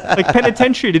 Yes, like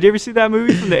Penitentiary. Did you ever see that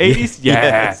movie from the 80s?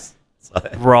 Yes.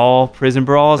 Brawl, prison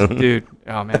brawls, dude.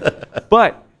 Oh man.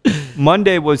 But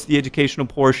Monday was the educational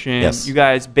portion. Yes. You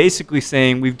guys basically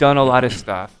saying we've done a lot of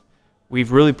stuff.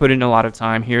 We've really put in a lot of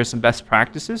time. Here are some best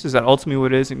practices. Is that ultimately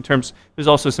what it is? In terms, there's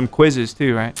also some quizzes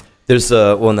too, right? There's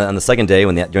on the second day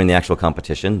during the actual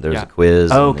competition, there's a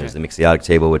quiz. And there's the mixiotic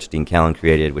table, which Dean Callan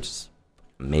created, which is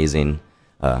amazing.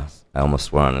 I almost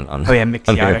swore on. Oh yeah,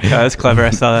 mixiotic. That's clever. I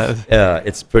saw that. Yeah,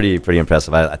 it's pretty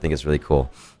impressive. I think it's really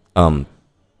cool.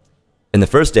 In the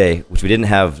first day, which we didn't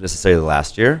have necessarily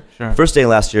last year. Sure. First day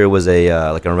last year was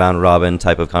like a round robin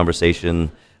type of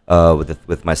conversation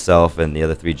with myself and the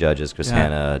other three judges, Chris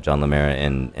Hanna, John Lemare,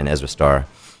 and Ezra Starr.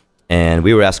 And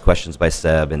we were asked questions by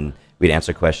Seb, and we'd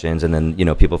answer questions, and then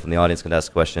people from the audience could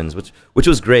ask questions, which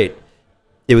was great.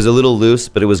 It was a little loose,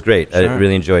 but it was great. Sure. I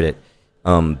really enjoyed it.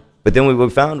 But then what we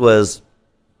found was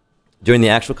during the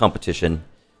actual competition,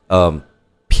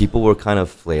 people were kind of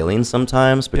flailing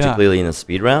sometimes, particularly in the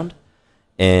speed round.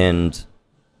 And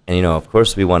of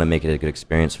course, we want to make it a good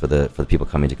experience for the people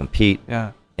coming to compete.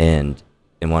 Yeah. And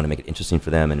want to make it interesting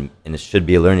for them, and it should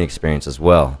be a learning experience as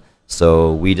well.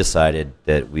 So we decided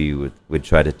that we would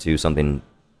try to do something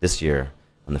this year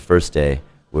on the first day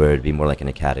where it'd be more like an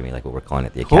academy, like what we're calling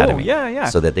it, the academy. Yeah.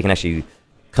 So that they can actually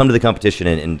come to the competition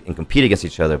and compete against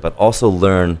each other, but also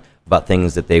learn about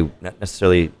things that they not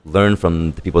necessarily learn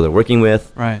from the people they're working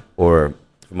with, right, or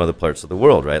from other parts of the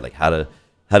world, right? Like how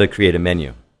to create a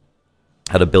menu,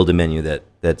 how to build a menu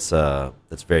that's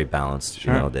very balanced,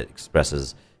 sure, that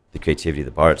expresses the creativity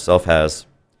the bar itself has,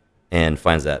 and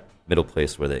finds that middle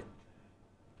place where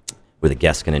the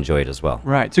guests can enjoy it as well.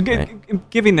 Right. So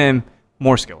giving them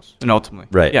more skills, and ultimately.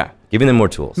 Right. Yeah. Giving them more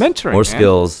tools. Mentoring. More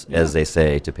skills, as they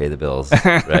say, to pay the bills.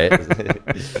 Right?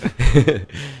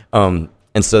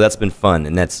 And so that's been fun,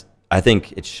 and I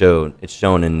think it's shown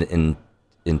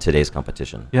in today's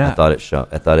competition. Yeah.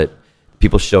 I thought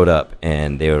people showed up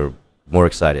and they were more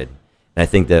excited. And I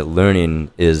think that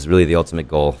learning is really the ultimate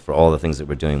goal for all the things that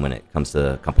we're doing when it comes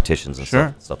to competitions and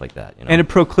stuff like that. And a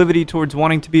proclivity towards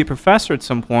wanting to be a professor at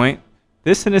some point.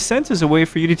 This, in a sense, is a way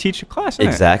for you to teach a class.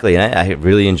 Exactly. And I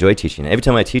really enjoy teaching. Every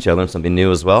time I teach, I learn something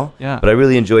new as well. Yeah. But I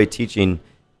really enjoy teaching,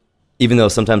 even though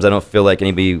sometimes I don't feel like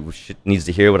anybody needs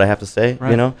to hear what I have to say.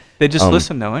 Right. They just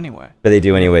listen, though, anyway. But they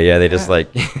do anyway. Yeah, they just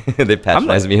they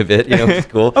patronize me a bit. It's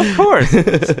cool. Of course.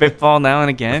 Spitball now and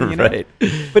again. Right.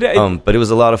 But it was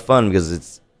a lot of fun because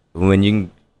it's when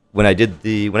I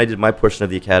did my portion of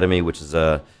the academy, which is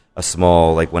a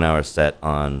small 1 hour set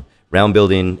on round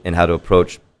building and how to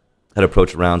approach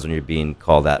rounds when you're being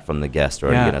called at from the guest or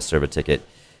you're going to serve a ticket.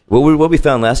 What we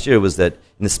found last year was that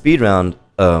in the speed round,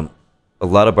 a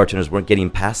lot of bartenders weren't getting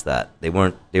past that. They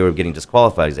were getting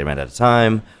disqualified because they ran out of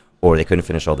time or they couldn't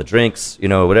finish all the drinks,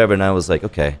 whatever. And I was like,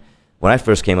 okay. When I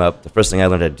first came up, the first thing I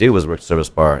learned how to do was work service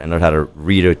bar and learn how to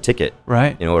read a ticket,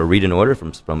 right? Or read an order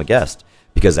from a guest,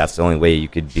 because that's the only way you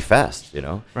could be fast,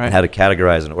 right. And how to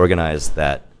categorize and organize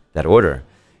that order.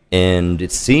 And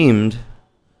it seemed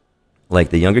like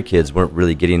the younger kids weren't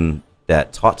really getting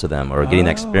that taught to them or getting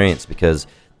that experience, because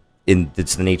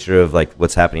it's the nature of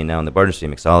what's happening now in the bar industry,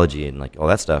 mixology and all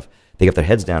that stuff. They get their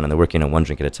heads down and they're working on one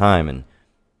drink at a time,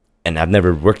 and I've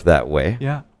never worked that way.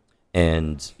 Yeah.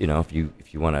 And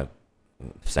if you want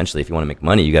to make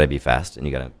money, you got to be fast,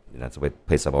 and that's the way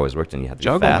place I've always worked in. You have to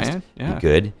juggle, be fast, man. Yeah. be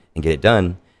good, and get it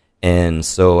done. And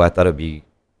so I thought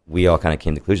we all kind of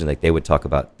came to the conclusion they would talk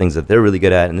about things that they're really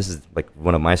good at, and this is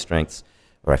one of my strengths.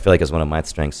 Or I feel like it's one of my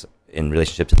strengths in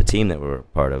relationship to the team that we're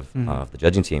part of, the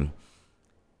judging team.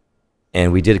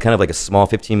 And we did kind of a small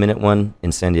 15-minute one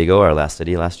in San Diego, our last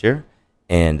city last year.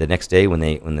 And the next day when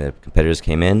the competitors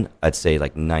came in, I'd say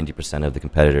 90% of the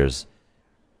competitors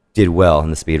did well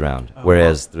in the speed round,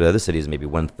 whereas the other cities, maybe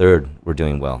 1/3 were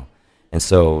doing well. And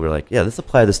so we're like, yeah, let's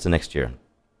apply this to next year.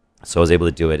 So I was able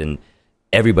to do it, and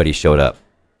everybody showed up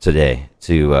today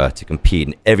to compete,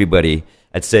 and everybody,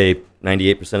 I'd say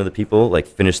 98% of the people like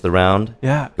finished the round,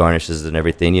 garnishes and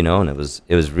everything, and it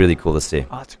was really cool to see.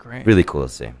 Oh, that's great. Really cool to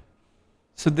see.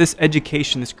 So this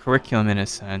education, this curriculum, in a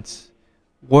sense,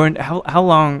 how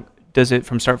long does it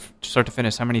from start to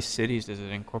finish? How many cities does it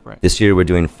incorporate? This year we're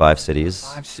doing 5 cities.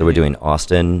 So we're doing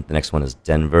Austin. The next one is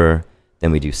Denver.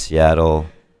 Then we do Seattle,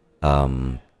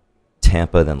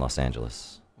 Tampa, then Los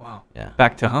Angeles. Wow. Yeah.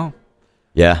 Back to home.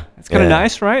 Yeah. It's kind of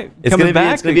nice, right? It's going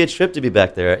to be a trip to be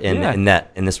back there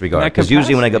in this regard. Because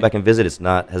usually when I go back and visit, hasn't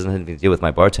anything to do with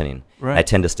my bartending. Right. I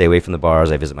tend to stay away from the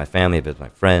bars. I visit my family. I visit my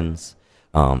friends.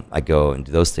 I go and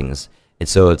do those things. And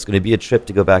so it's going to be a trip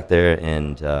to go back there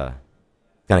and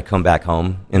kind of come back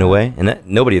home in a way. And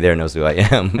nobody there knows who I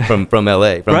am from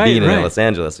LA, from being in Los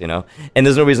Angeles, And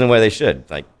there's no reason why they should.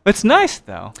 It's nice,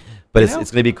 though. But it's going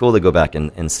to be cool to go back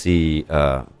and see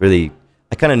really.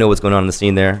 I kind of know what's going on in the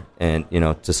scene there, and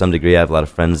to some degree, I have a lot of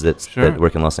friends that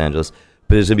work in Los Angeles.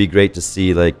 But it's gonna be great to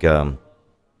see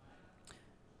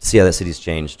see how that city's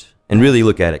changed and really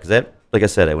look at it. Because like I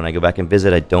said, when I go back and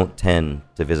visit, I don't tend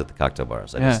to visit the cocktail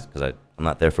bars. Because I'm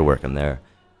not there for work. I'm there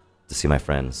to see my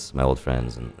friends, my old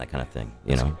friends, and that kind of thing.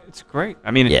 It's great.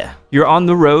 I mean, you're on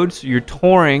the road, so you're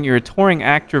touring. You're a touring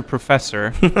actor,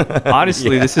 professor.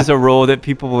 Honestly, this is a role that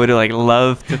people would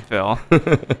love to fill.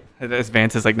 As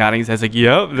Vance is nodding his head,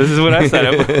 yep, this is what I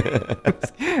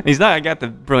said. He's not. I got the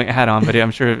brilliant hat on, but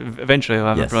I'm sure eventually he'll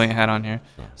have a brilliant hat on here.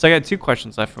 Yeah. So I got 2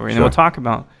 questions left for you, and then we'll talk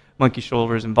about Monkey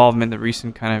Shoulder's involvement, the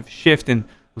recent kind of shift in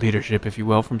leadership, if you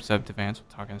will, from Seb to Vance.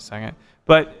 We'll talk in a second.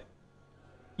 But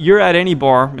you're at any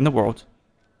bar in the world,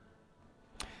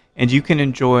 and you can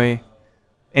enjoy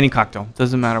any cocktail,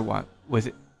 doesn't matter what, with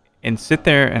it, and sit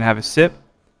there and have a sip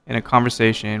and a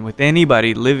conversation with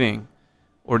anybody living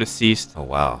or deceased. Oh,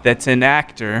 wow. That's an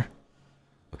actor.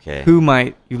 Okay. Who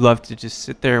might you love to just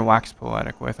sit there and wax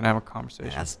poetic with and have a conversation?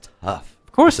 Man, that's tough.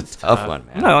 Of course it's a tough one,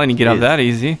 man. I'm not letting you get off that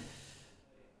easy.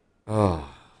 Oh.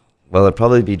 Well, it'd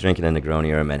probably be drinking a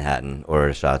Negroni or a Manhattan or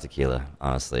a shot of tequila,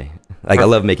 honestly. I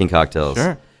love making cocktails.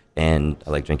 Sure. And I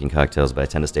like drinking cocktails, but I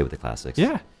tend to stay with the classics.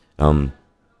 Yeah. Man,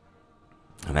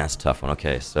 that's a tough one.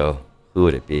 Okay, so who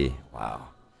would it be? Wow.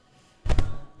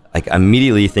 I'm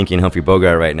immediately thinking Humphrey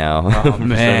Bogart right now. Oh, For some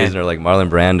man. reason, or Marlon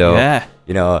Brando. Yeah.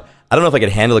 I don't know if I could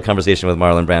handle a conversation with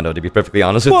Marlon Brando, to be perfectly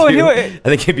honest with you. I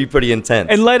think it'd be pretty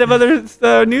intense. In light of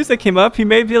other news that came up, he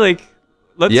may be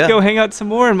let's go hang out some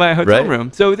more in my hotel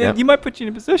room. So then you might put you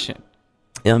in a position.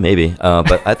 Yeah, maybe.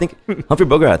 But I think Humphrey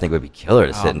Bogart, would be killer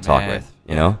to sit and talk with,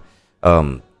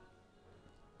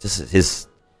 Just his,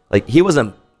 he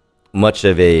wasn't much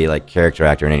of a character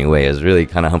actor in any way. It was really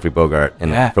kind of Humphrey Bogart,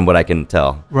 from what I can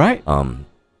tell, right? In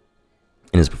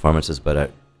his performances, but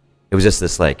it was just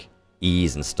this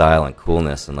ease and style and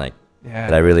coolness and that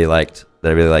I really liked. That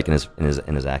I really like in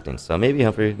his acting. So maybe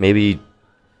Humphrey, maybe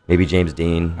James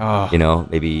Dean. Oh.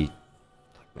 Maybe.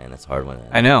 Man, that's a hard one.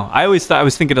 I know. I was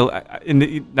thinking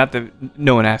not that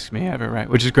no one asks me ever, right?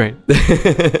 Which is great.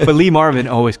 But Lee Marvin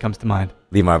always comes to mind.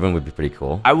 Lee Marvin would be pretty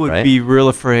cool. I would be real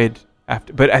afraid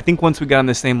after, but I think once we got on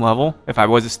the same level, if I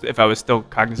was still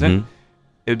cognizant,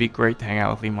 it would be great to hang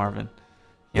out with Lee Marvin.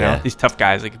 You know, these tough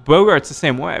guys. Bogart's the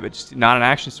same way, but just not an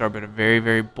action star, but a very,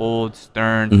 very bold,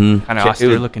 stern, kind of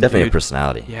austere-looking dude. Definitely a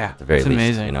personality. Yeah, at the very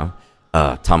least. Amazing.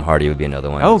 Tom Hardy would be another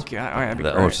one. Oh, God. That'd be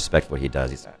the great. most respect for what he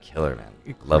does. He's a killer, man.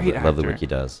 Love the work he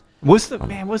does. What's the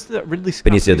Ridley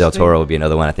Scott? Benicio del Toro would be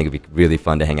another one I think would be really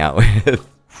fun to hang out with.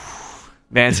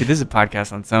 Man, see, this is a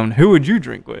podcast on its own. Who would you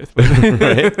drink with?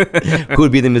 Right? Who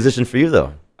would be the musician for you,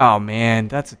 though? Oh, man,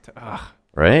 that's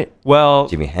right? Well,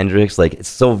 Jimi Hendrix, it's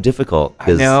so difficult.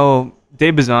 I know.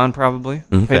 Dave Bazan, probably.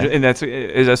 Okay. And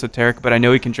is esoteric, but I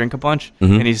know he can drink a bunch,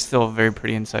 and he's still very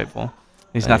pretty insightful.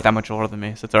 He's not that much older than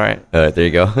me, so it's all right. All right, there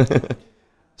you go.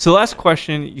 So last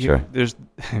question. Sure. There's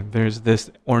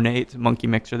this ornate monkey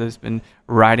mixer that's been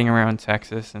riding around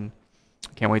Texas, and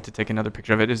I can't wait to take another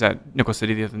picture of it. It was at Nickel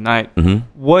City the other night.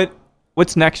 Mm-hmm.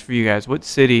 What's next for you guys? What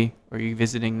city are you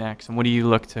visiting next, and what do you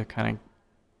look to kind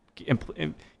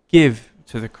of give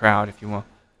to the crowd, if you will?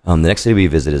 The next city we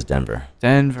visit is Denver.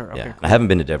 Denver. Okay. Yeah. Cool. I haven't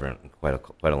been to Denver in quite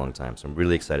a long time, so I'm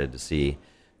really excited to see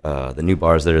the new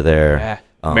bars that are there. Yeah.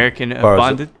 American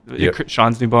Bonded,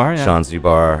 Sean's new bar. Yeah. Sean's new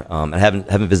bar. I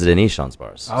haven't visited any of Sean's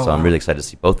bars, so I'm really excited to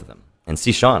see both of them and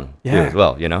see Sean too as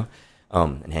well.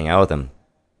 And hang out with him.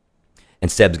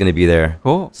 And Seb's going to be there.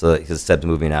 Cool. So because Seb's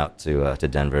moving out to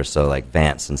Denver, so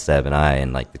Vance and Seb and I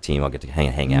and the team all get to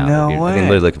hang out. No way. I'm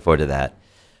really looking forward to that.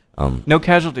 No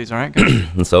casualties, all right? Good.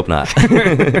 Let's hope not.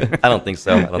 I don't think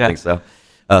so.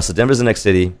 So Denver's the next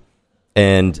city,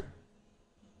 and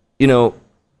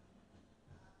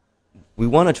we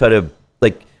want to try to,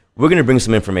 like, we're going to bring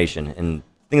some information, and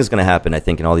things going to happen, I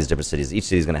think, in all these different cities. Each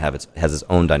city is going to have has its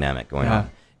own dynamic going on.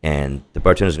 And the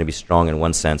bartender is going to be strong in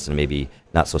one sense and maybe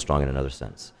not so strong in another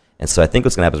sense. And so I think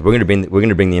what's going to happen is we're going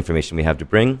to bring the information we have to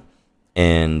bring,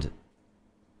 and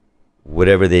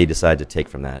whatever they decide to take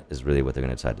from that is really what they're going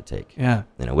to decide to take. Yeah.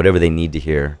 Whatever they need to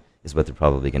hear is what they're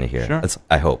probably going to hear. Sure.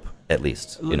 I hope, at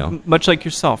least, Much like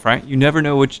yourself, right? You never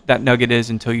know which that nugget is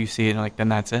until you see it, and like, then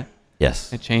that's it.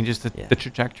 Yes. It changes the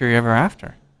trajectory ever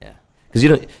after. Yeah.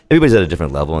 Because everybody's at a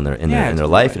different level in their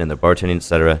life and in their bartending, et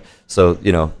cetera. So,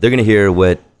 they're going to hear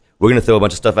what we're going to throw a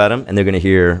bunch of stuff at them, and they're going to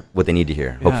hear what they need to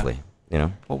hear, hopefully.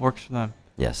 What works for them.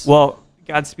 Yes. Well,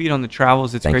 Godspeed on the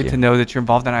travels. It's Thank great you. to know that you're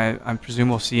involved, and I presume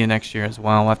we'll see you next year as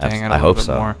well. We'll have to hang out a little bit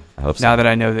more. I hope so. Now that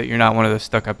I know that you're not one of those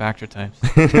stuck-up actor types.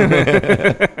 Even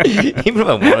if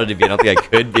I wanted to be, I don't think I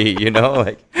could be,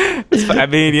 I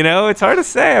mean, it's hard to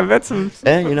say. I've met some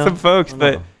folks,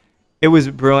 but it was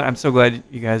brilliant. I'm so glad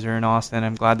you guys are in Austin.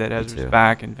 I'm glad that Ezra's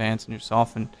back, and Vance and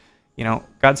yourself. And,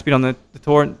 Godspeed on the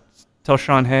tour. Tell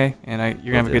Sean hey, and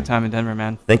you're going to have a good time in Denver,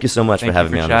 man. Thank you so much for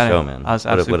having me on the show, man.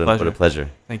 What a pleasure.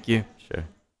 Thank you. Sure.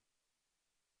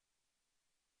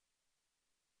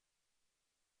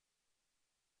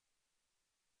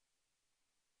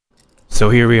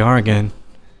 So here we are again,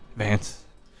 Vance.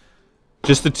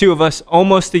 Just the two of us,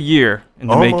 almost a year in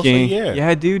the making. Almost a year.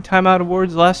 Yeah, dude, Time Out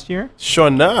Awards last year. Sure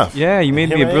enough. Yeah, you made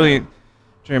me a brilliant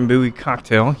Drambuie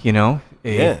cocktail,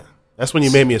 Yeah, that's when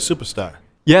you made me a superstar.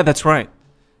 Yeah, that's right.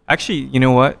 Actually, you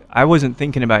know what? I wasn't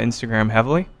thinking about Instagram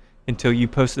heavily until you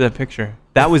posted that picture.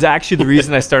 That was actually the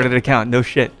reason I started an account. No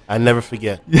shit. I never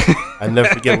forget. I never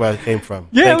forget where it came from.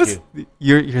 Yeah, Thank you.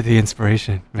 You're the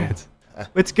inspiration, man.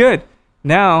 It's good.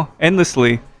 Now,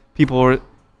 endlessly, people are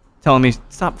telling me,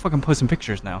 stop fucking posting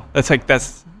pictures now.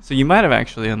 So you might have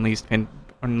actually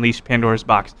unleashed Pandora's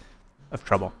box of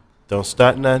trouble. Don't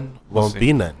start none, won't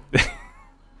be none.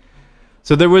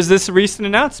 So there was this recent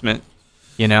announcement.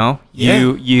 You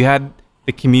had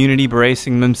the community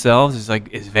bracing themselves. It's like,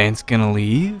 is Vance going to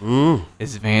leave?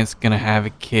 Is Vance going to have a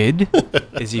kid?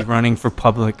 Is he running for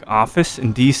public office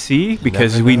in D.C.?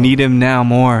 Because we need him now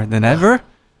more than ever?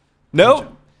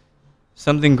 Nope.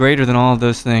 Something greater than all of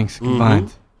those things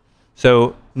combined.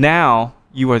 So now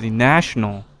you are the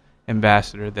national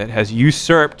ambassador that has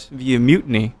usurped via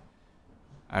mutiny.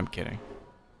 I'm kidding.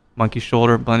 Monkey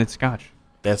Shoulder Blended Scotch.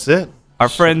 That's it. Our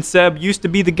friend Seb used to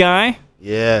be the guy.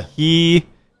 Yeah. He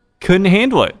couldn't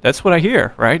handle it. That's what I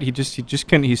hear, right? He just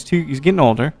couldn't. He's getting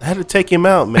older. I had to take him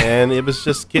out, man. It was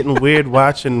just getting weird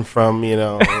watching from,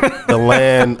 the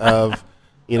land of,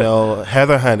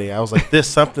 Heather Honey. I was like,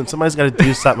 somebody's got to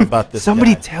do something about this.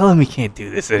 Somebody guy. tell him he can't do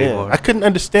this anymore. I couldn't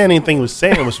understand anything he was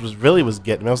saying, which was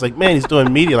getting me. I was like, man, he's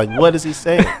doing media. Like, what is he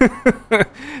saying?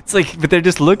 It's like, but they're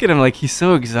just looking at him like he's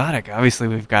so exotic. Obviously,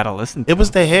 we've got to listen to him. It was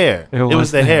the hair. It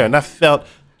was the hair. And I felt,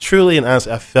 truly and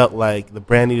honestly, I felt like the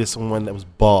brand needed someone that was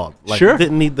bald. Like, sure.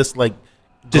 Didn't need this, golden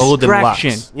distraction.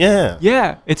 Locks. Yeah.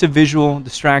 Yeah, it's a visual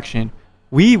distraction.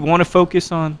 We want to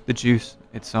focus on the juice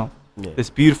itself. Yeah. This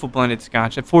beautiful blended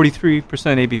scotch at 43%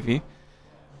 ABV.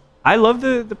 I love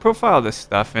the profile of this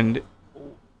stuff, and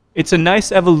it's a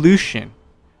nice evolution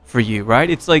for you, right?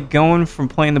 It's like going from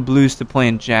playing the blues to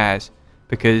playing jazz,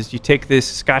 because you take this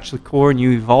scotch liqueur and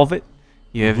you evolve it.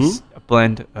 You have a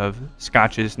blend of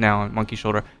scotches now on Monkey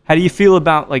Shoulder. How do you feel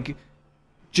about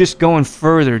just going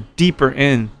further, deeper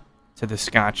in to the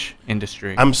scotch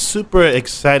industry? I'm super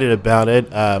excited about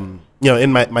it.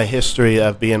 In my history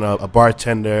of being a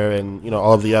bartender and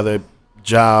all of the other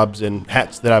jobs and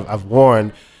hats that I've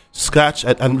worn, Scotch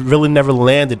I really never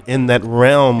landed in that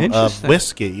realm of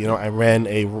whiskey. I ran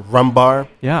a rum bar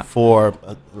for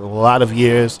a lot of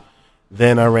years.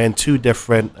 Then I ran 2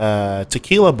 different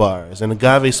tequila bars and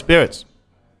agave spirits.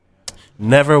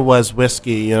 Never was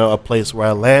whiskey, a place where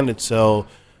I landed. So,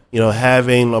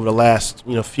 having over the last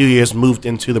few years moved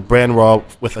into the brand world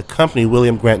with a company,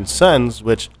 William Grant & Sons,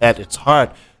 which at its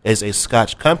heart is a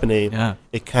Scotch company,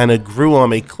 it kind of grew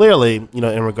on me clearly,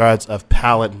 in regards of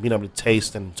palate and being able to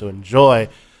taste and to enjoy.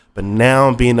 But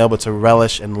now being able to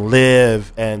relish and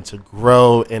live and to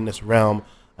grow in this realm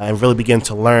and really begin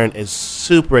to learn is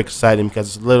super exciting,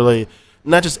 because it's literally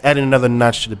not just adding another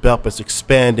notch to the belt, but it's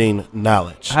expanding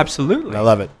knowledge. Absolutely. And I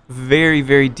love it. Very,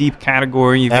 very deep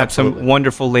category. You've got some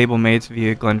wonderful label mates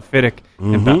via Glenfiddich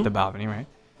and Beth de Balvenie, right?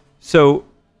 So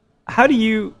how do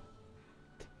you...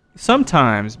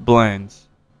 Sometimes blends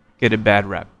get a bad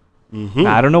rep.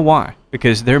 Now, I don't know why,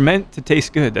 because they're meant to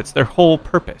taste good. That's their whole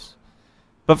purpose.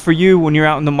 But for you, when you're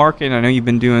out in the market, I know you've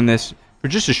been doing this for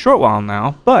just a short while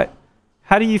now, but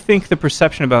how do you think the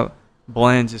perception about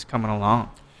blends is coming along?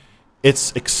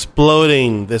 it's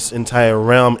exploding this entire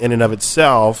realm in and of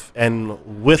itself,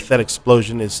 and with that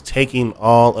explosion is taking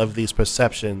all of these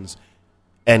perceptions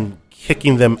and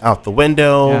kicking them out the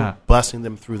window, busting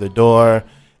them through the door,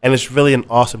 and it's really an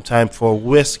awesome time for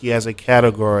whiskey as a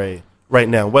category right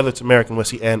now, whether it's American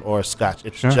whiskey and or Scotch.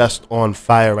 It's just on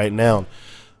fire right now.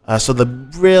 So the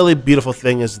really beautiful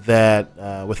thing is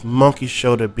that with Monkey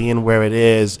Shoulder being where it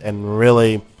is and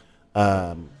really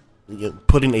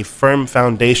putting a firm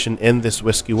foundation in this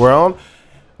whiskey world,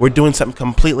 we're doing something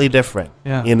completely different.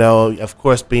 Yeah. You know, of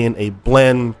course, being a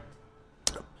blend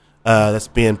that's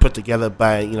being put together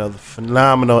by, the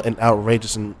phenomenal and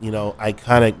outrageous and,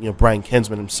 iconic, Brian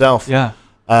Kinsman himself. Yeah.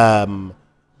 And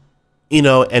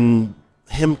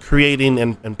him creating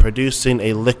and producing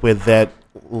a liquid that,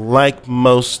 like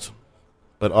most,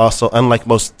 but also unlike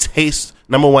most, tastes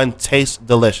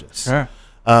delicious. Sure.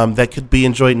 That could be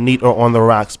enjoyed neat or on the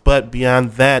rocks. But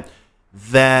beyond that,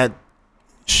 that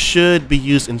should be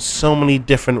used in so many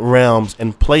different realms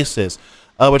and places,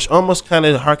 which almost kind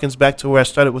of harkens back to where I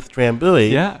started with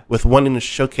Drambuie, with wanting to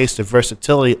showcase the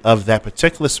versatility of that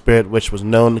particular spirit, which was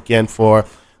known, again, for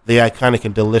the iconic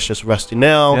and delicious Rusty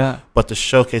Nail, but to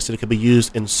showcase that it could be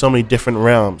used in so many different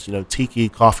realms, tiki,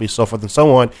 coffee, so forth and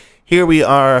so on. Here we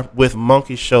are with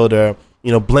Monkey Shoulder,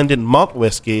 blended malt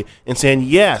whiskey, and saying,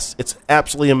 yes, it's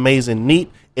absolutely amazing,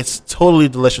 neat, it's totally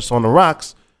delicious on the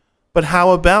rocks, but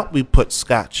how about we put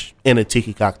Scotch in a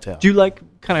tiki cocktail? Do you like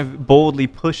kind of boldly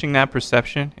pushing that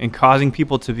perception and causing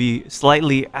people to be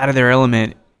slightly out of their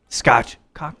element, Scotch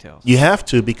cocktails? You have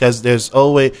to, because there's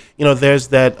always, there's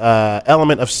that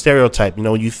element of stereotype.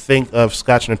 When you think of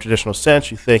Scotch in a traditional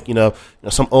sense, you think,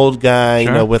 some old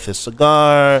guy, with his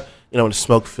cigar, in a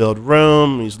smoke-filled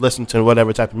room, he's listening to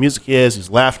whatever type of music he is, he's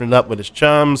laughing it up with his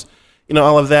chums,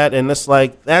 all of that, and it's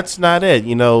like, that's not it.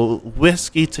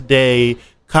 Whiskey today,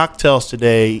 cocktails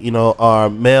today, are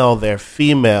male, they're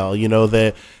female,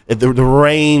 the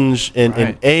range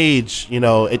in age,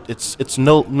 it's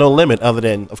no limit other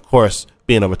than, of course,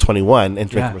 being over 21 and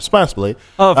drinking responsibly.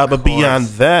 But beyond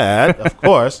that, of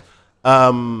course,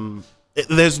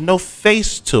 there's no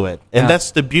face to it, and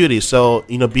that's the beauty. So,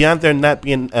 beyond there not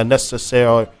being a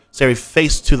necessary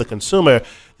face to the consumer,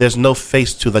 there's no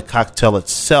face to the cocktail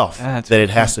itself that it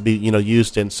has to be,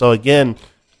 used in. So again,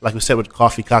 like we said with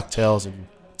coffee cocktails and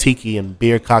tiki and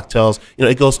beer cocktails,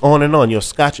 it goes on and on.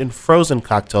 Scotch and frozen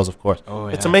cocktails, of course.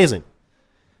 It's amazing.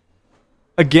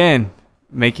 Again,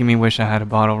 making me wish I had a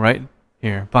bottle right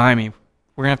here behind me.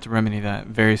 We're gonna have to remedy that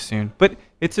very soon. But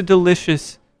it's a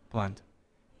delicious blend.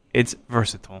 It's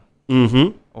versatile,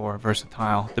 or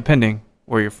versatile, depending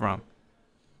where you're from.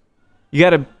 You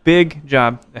got a big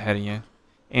job ahead of you,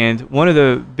 and one of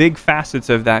the big facets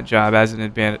of that job as an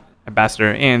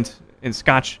ambassador and in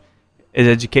Scotch is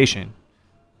education.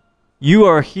 You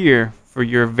are here for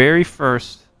your very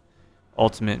first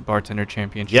Ultimate Bartender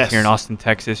Championship here in Austin,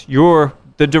 Texas. You're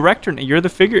the director. You're the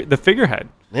figurehead.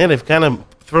 Man, they've kind of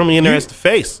thrown me in there as the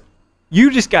face. You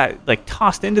just got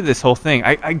tossed into this whole thing.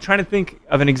 I'm trying to think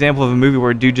of an example of a movie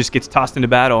where a dude just gets tossed into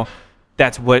battle.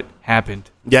 That's what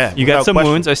happened. Yeah, you got some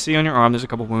wounds. I see on your arm. There's a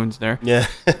couple wounds there. Yeah.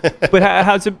 But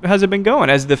how's it been going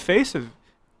as the face of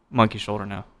Monkey Shoulder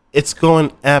now? It's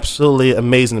going absolutely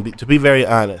amazing. To be very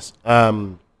honest,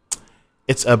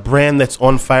 it's a brand that's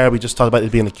on fire. We just talked about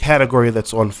it being a category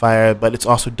that's on fire, but it's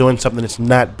also doing something that's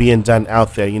not being done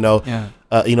out there.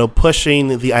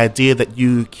 Pushing the idea that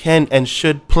you can and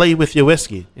should play with your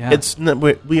whiskey. Yeah.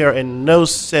 We are in no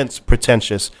sense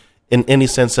pretentious in any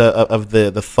sense of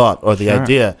the thought or the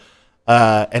idea.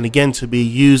 And again, to be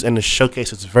used and to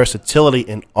showcase its versatility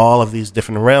in all of these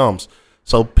different realms.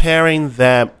 So pairing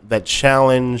that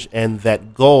challenge and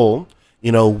that goal,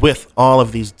 with all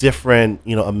of these different,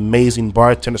 amazing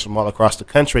bartenders from all across the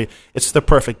country, it's the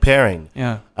perfect pairing.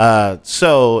 Yeah.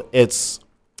 So it's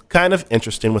kind of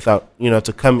interesting without,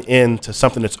 to come into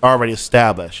something that's already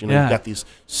established. You've got these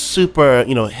super,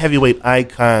 heavyweight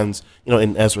icons,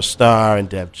 in Ezra Starr and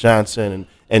Dev Johnson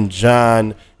and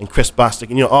John and Chris Bostic,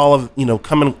 and, all of,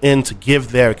 coming in to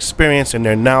give their experience and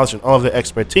their knowledge and all of their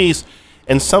expertise.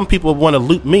 And some people want to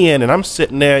loop me in, and I'm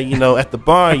sitting there, at the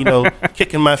bar,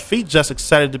 kicking my feet, just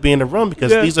excited to be in the room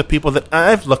because these are people that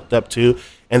I've looked up to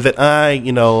and that I,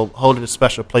 hold a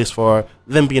special place for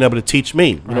them being able to teach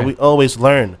me. We always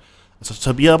learn. So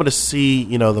to be able to see,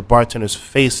 the bartenders'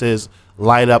 faces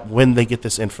light up when they get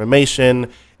this information,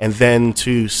 and then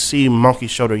to see Monkey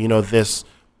Shoulder, this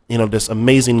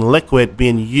amazing liquid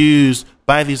being used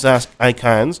by these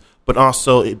icons, but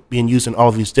also it being used in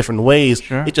all these different ways.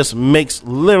 Sure. It just makes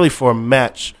literally for a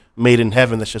match made in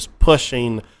heaven that's just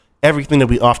pushing everything that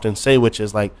we often say, which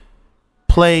is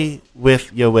play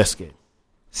with your whiskey.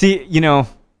 See, you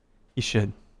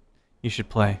should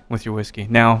play with your whiskey.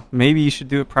 Now, maybe you should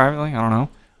do it privately. I don't know,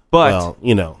 but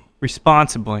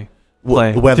responsibly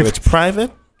play. Whether it's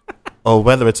private or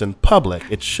whether it's in public,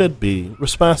 it should be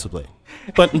responsibly.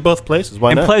 But in both places,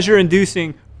 why not? And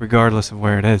pleasure-inducing, regardless of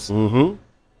where it is. Mm-hmm.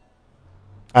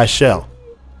 I shall.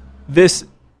 This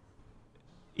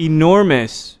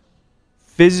enormous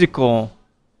physical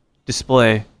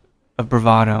display of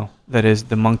bravado that is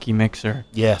the Monkey Mixer.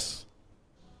 Yes.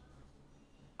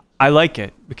 I like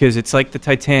it because it's like the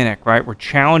Titanic, right? We're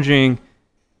challenging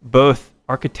both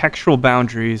architectural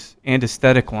boundaries and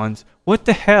aesthetic ones. What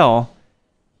the hell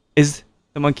is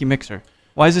the Monkey Mixer?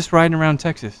 Why is this riding around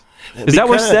Texas? Is that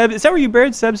where you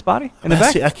buried Seb's body in the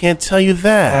back? I can't tell you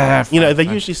that. Fine, they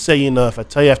usually say, if I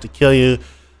tell you I have to kill you.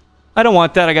 I don't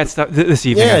want that. I got stuff this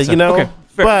evening. Yeah, Okay,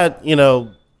 but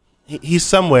he's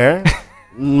somewhere.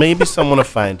 Maybe someone will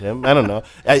find him. I don't know.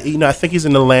 I think he's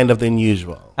in the land of the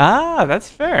unusual. Ah, that's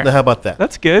fair. How about that?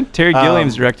 That's good. Terry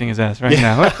Gilliam's directing his ass right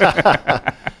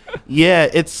now. Yeah,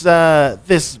 it's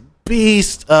this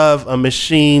beast of a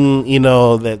machine,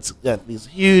 that's got these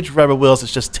huge rubber wheels.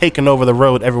 It's just taking over the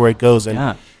road everywhere it goes.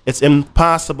 And it's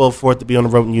impossible for it to be on the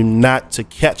road and you not to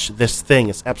catch this thing.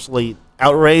 It's absolutely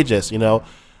outrageous,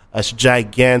 It's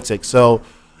gigantic. So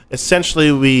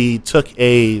essentially we took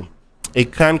a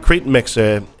concrete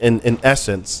mixer in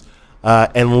essence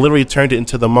and literally turned it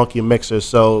into the Monkey Mixer.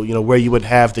 So, where you would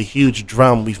have the huge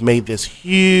drum, we've made this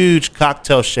huge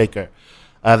cocktail shaker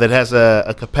that has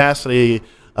a capacity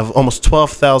of almost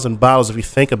 12,000 bottles if you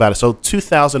think about it. So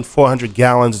 2,400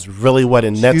 gallons is really what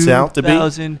it nets out to be.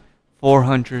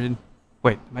 2,400.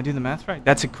 Wait, am I doing the math right?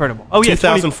 That's incredible. Oh, yeah.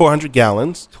 2,400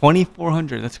 gallons.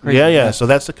 2,400. That's crazy. Yeah. So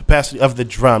that's the capacity of the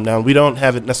drum. Now, we don't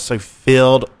have it necessarily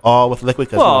filled all with liquid.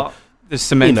 The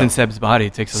cement in Seb's body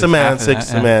takes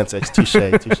semantics. Touche.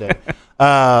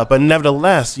 But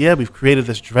nevertheless, we've created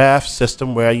this draft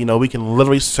system where, we can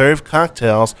literally serve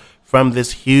cocktails from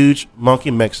this huge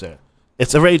Monkey Mixer.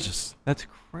 It's outrageous. That's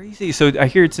crazy. So I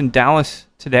hear it's in Dallas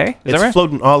today. Is that right?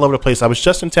 Floating all over the place. I was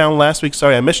just in town last week.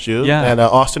 Sorry, I missed you. Yeah. At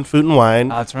Austin Food and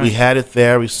Wine. Oh, that's right. We had it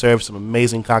there. We served some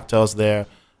amazing cocktails there.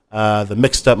 The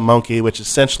Mixed Up Monkey, which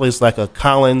essentially is like a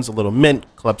Collins, a little mint,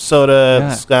 club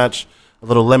soda, scotch, a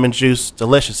little lemon juice.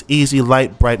 Delicious, easy,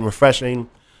 light, bright, and refreshing.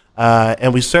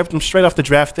 And we served them straight off the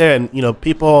draft there. And,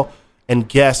 people and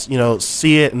guests,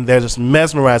 see it and they're just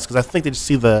mesmerized because I think they just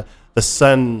see the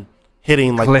sun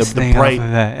hitting like the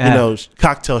bright,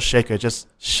 cocktail shaker just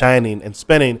shining and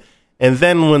spinning. And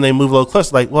then when they move a little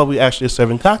closer, we actually are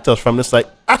serving cocktails from this.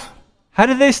 How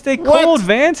do they stay cold,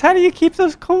 Vance? How do you keep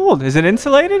those cold? Is it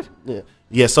insulated?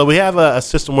 Yeah. So we have a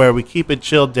system where we keep it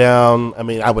chilled down. I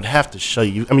mean, I would have to show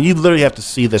you. I mean, you literally have to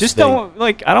see this. Just thing.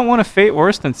 I don't want a fate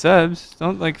worse than Seb's.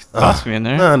 Don't toss me in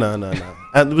there. No.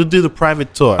 And we'll do the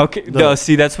private tour. Okay. No,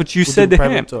 see, that's what you said to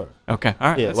him. Tour. Okay. All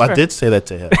right. Yeah. Well, I did say that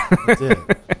to him. I did.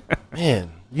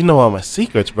 Man, you know all my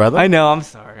secrets, brother. I know. I'm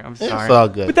sorry. It's all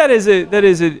good. But that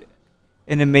is an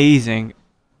amazing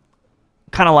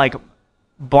kind of like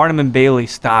Barnum and Bailey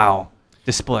style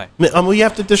display. We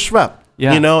have to disrupt.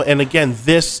 Yeah. And again,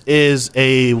 this is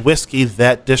a whiskey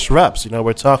that disrupts.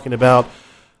 We're talking about,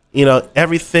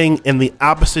 everything in the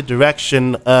opposite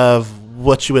direction of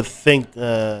what you would think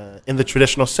in the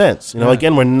traditional sense.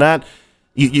 Again, we're not.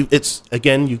 You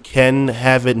can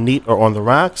have it neat or on the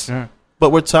rocks. Yeah.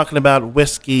 But we're talking about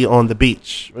whiskey on the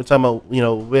beach. We're talking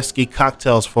about, whiskey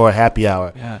cocktails for a happy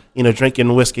hour. Yeah.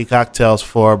 Drinking whiskey cocktails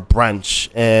for brunch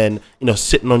and,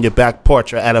 sitting on your back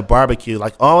porch or at a barbecue.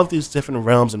 Like all of these different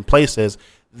realms and places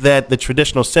that the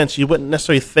traditional sense you wouldn't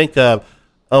necessarily think of,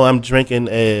 I'm drinking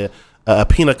a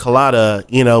pina colada,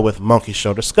 with monkey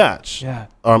shoulder scotch. Yeah.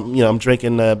 Or, I'm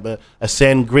drinking a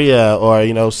sangria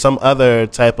or, some other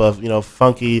type of,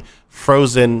 funky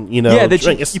frozen, that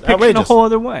drink. you It's picture outrageous. in a whole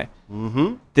other way.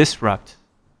 Mm-hmm. Disrupt.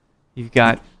 You've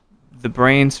got the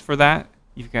brains for that.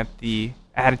 You've got the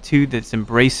attitude that's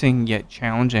embracing yet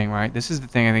challenging, right? This is the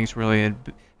thing I think is really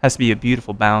has to be a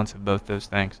beautiful balance of both those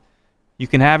things. You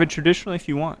can have it traditionally if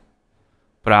you want,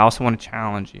 but I also want to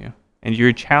challenge you. And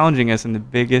you're challenging us in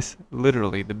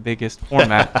literally the biggest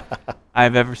format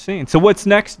I've ever seen. So what's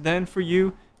next then for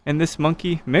you and this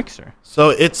Monkey Mixer? So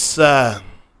it's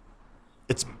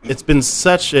been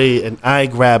such an eye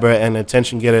grabber and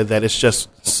attention getter that it's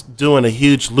just doing a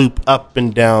huge loop up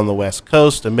and down the West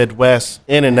Coast, the Midwest,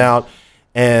 in and out.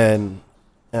 And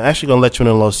I'm actually going to let you in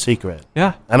a little secret.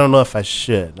 Yeah. I don't know if I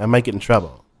should. I might get in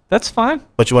trouble. That's fine.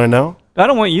 But you want to know? I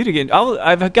don't want you to get.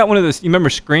 I've got one of those. You remember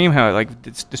Scream? How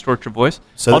it distorts your voice.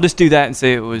 So I'll just do that and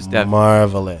say it was Devin.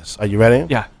 Marvelous. Are you ready?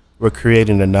 Yeah. We're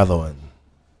creating another one.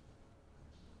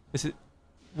 Is it?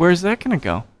 Where's that gonna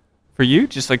go? For you?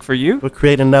 Just like for you? We're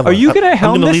creating another one. Are you going to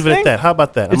helm this I'm going to leave thing? it at that. How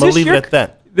about that? I'm going to leave it at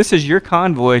that. This is your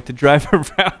convoy to drive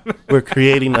around. We're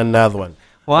creating another one.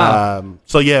 Wow.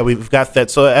 So yeah, we've got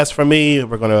that. So as for me,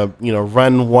 we're going to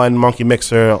run one monkey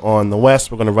mixer on the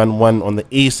west. We're going to run one on the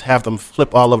east. Have them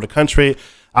flip all over the country.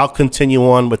 I'll continue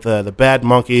on with the Bad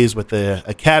Monkeys, with the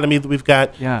academy that we've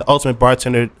got, the Ultimate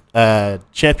Bartender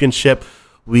Championship.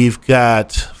 We've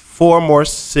got 4 more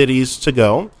cities to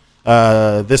go.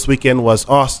 This weekend was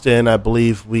Austin. I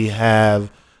believe we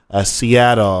have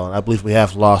Seattle. I believe we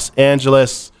have Los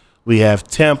Angeles. We have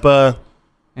Tampa.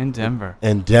 And Denver.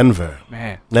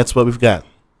 Man. That's what we've got.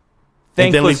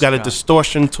 And then we've got a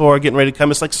Distortion tour getting ready to come.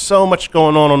 It's like so much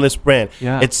going on this brand.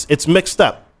 Yeah. It's mixed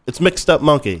up. It's mixed up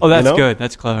monkey. Oh, that's good.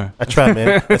 That's clever. I try,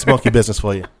 man. That's monkey business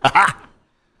for you.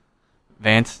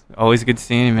 Vance, always good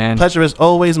seeing you, man. Pleasure is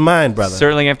always mine, brother.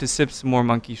 Certainly have to sip some more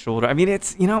monkey shoulder. I mean,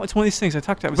 it's it's one of these things I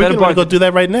talked about. We're going to go do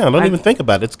that right now. Don't even think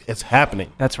about it. It's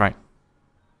happening. That's right.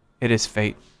 It is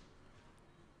fate.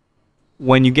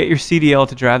 When you get your CDL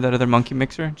to drive that other monkey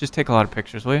mixer, just take a lot of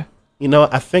pictures, will you?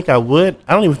 I think I would.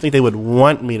 I don't even think they would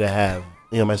want me to have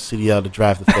my CDL to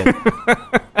drive the thing.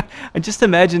 I just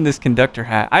imagine this conductor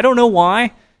hat. I don't know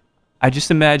why. I just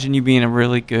imagine you being a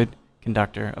really good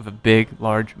conductor of a big,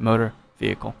 large motor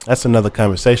vehicle. That's another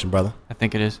conversation, brother. I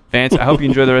think it is. Vance, I hope you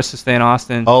enjoy the rest of stay in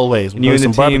Austin. Always. And you and the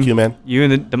some team, barbecue, man. You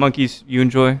and the monkeys, you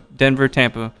enjoy Denver,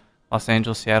 Tampa, Los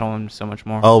Angeles, Seattle, and so much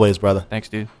more. Always, brother. Thanks,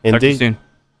 dude. Indeed. Talk to you soon.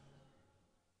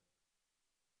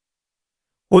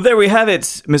 Well, there we have it.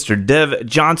 Mr. Dev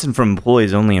Johnson from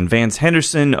Employees Only and Vance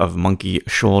Henderson of Monkey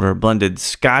Shoulder Blended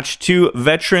Scotch. 2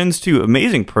 veterans, 2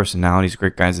 amazing personalities,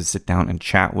 great guys to sit down and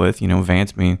chat with.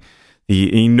 Vance being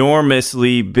the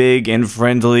enormously big and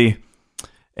friendly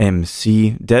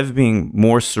MC. Dev being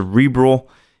more cerebral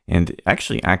and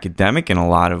actually academic in a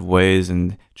lot of ways,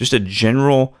 and just a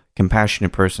general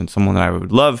compassionate person, someone that I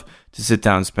would love to sit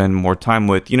down and spend more time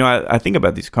with. I think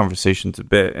about these conversations a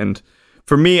bit, and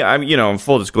for me, in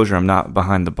full disclosure, I'm not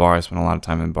behind the bar. I spent a lot of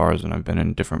time in bars and I've been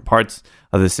in different parts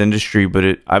of this industry,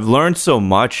 but I've learned so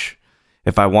much.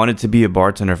 If I wanted to be a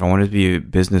bartender, if I wanted to be a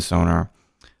business owner,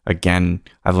 again,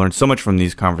 I've learned so much from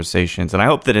these conversations. And I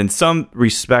hope that in some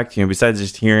respect, besides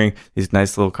just hearing these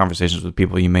nice little conversations with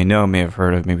people you may know, may have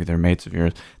heard of, maybe they're mates of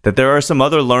yours, that there are some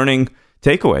other learning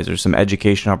takeaways or some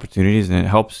education opportunities, and it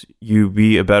helps you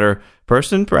be a better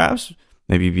person, perhaps.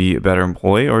 Maybe be a better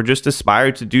employee, or just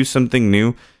aspire to do something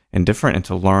new and different and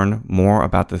to learn more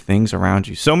about the things around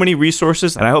you. So many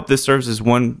resources, and I hope this serves as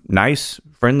one nice,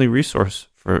 friendly resource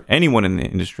for anyone in the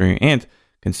industry and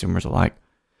consumers alike.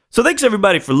 So thanks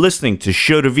everybody for listening to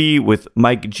Show to V with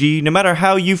Mike G. No matter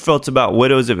how you felt about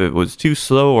Widows, if it was too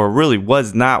slow or really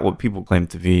was not what people claim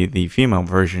to be the female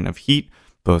version of Heat,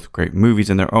 both great movies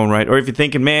in their own right. Or if you're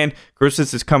thinking, man,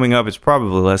 Christmas is coming up, it's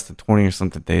probably less than 20 or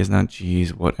something days. Now,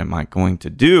 geez, what am I going to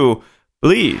do?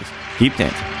 Please keep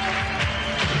dancing.